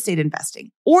into real estate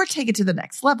investing or take it to the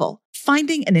next level,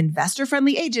 finding an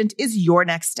investor-friendly agent is your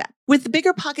next step. With the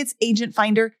BiggerPockets Agent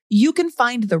Finder, you can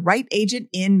find the right agent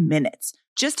in minutes.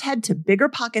 Just head to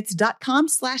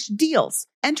biggerpockets.com/deals.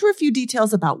 Enter a few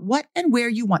details about what and where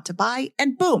you want to buy,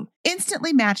 and boom,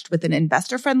 instantly matched with an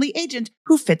investor-friendly agent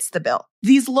who fits the bill.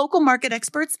 These local market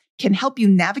experts can help you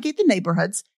navigate the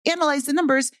neighborhoods, analyze the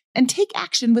numbers, and take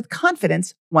action with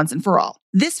confidence once and for all.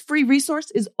 This free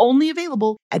resource is only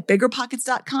available at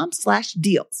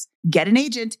biggerpockets.com/deals. Get an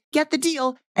agent, get the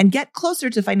deal, and get closer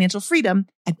to financial freedom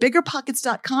at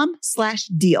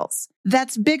biggerpockets.com/deals.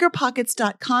 That's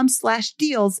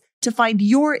biggerpockets.com/deals to find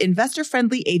your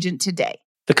investor-friendly agent today.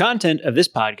 The content of this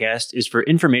podcast is for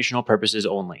informational purposes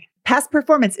only. Past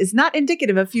performance is not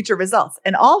indicative of future results,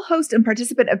 and all host and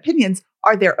participant opinions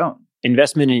are their own.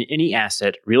 Investment in any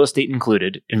asset, real estate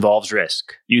included, involves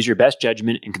risk. Use your best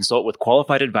judgment and consult with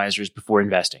qualified advisors before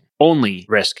investing. Only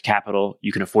risk capital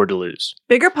you can afford to lose.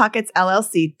 BiggerPockets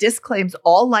LLC disclaims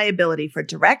all liability for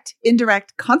direct,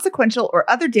 indirect, consequential, or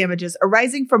other damages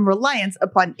arising from reliance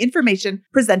upon information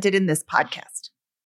presented in this podcast.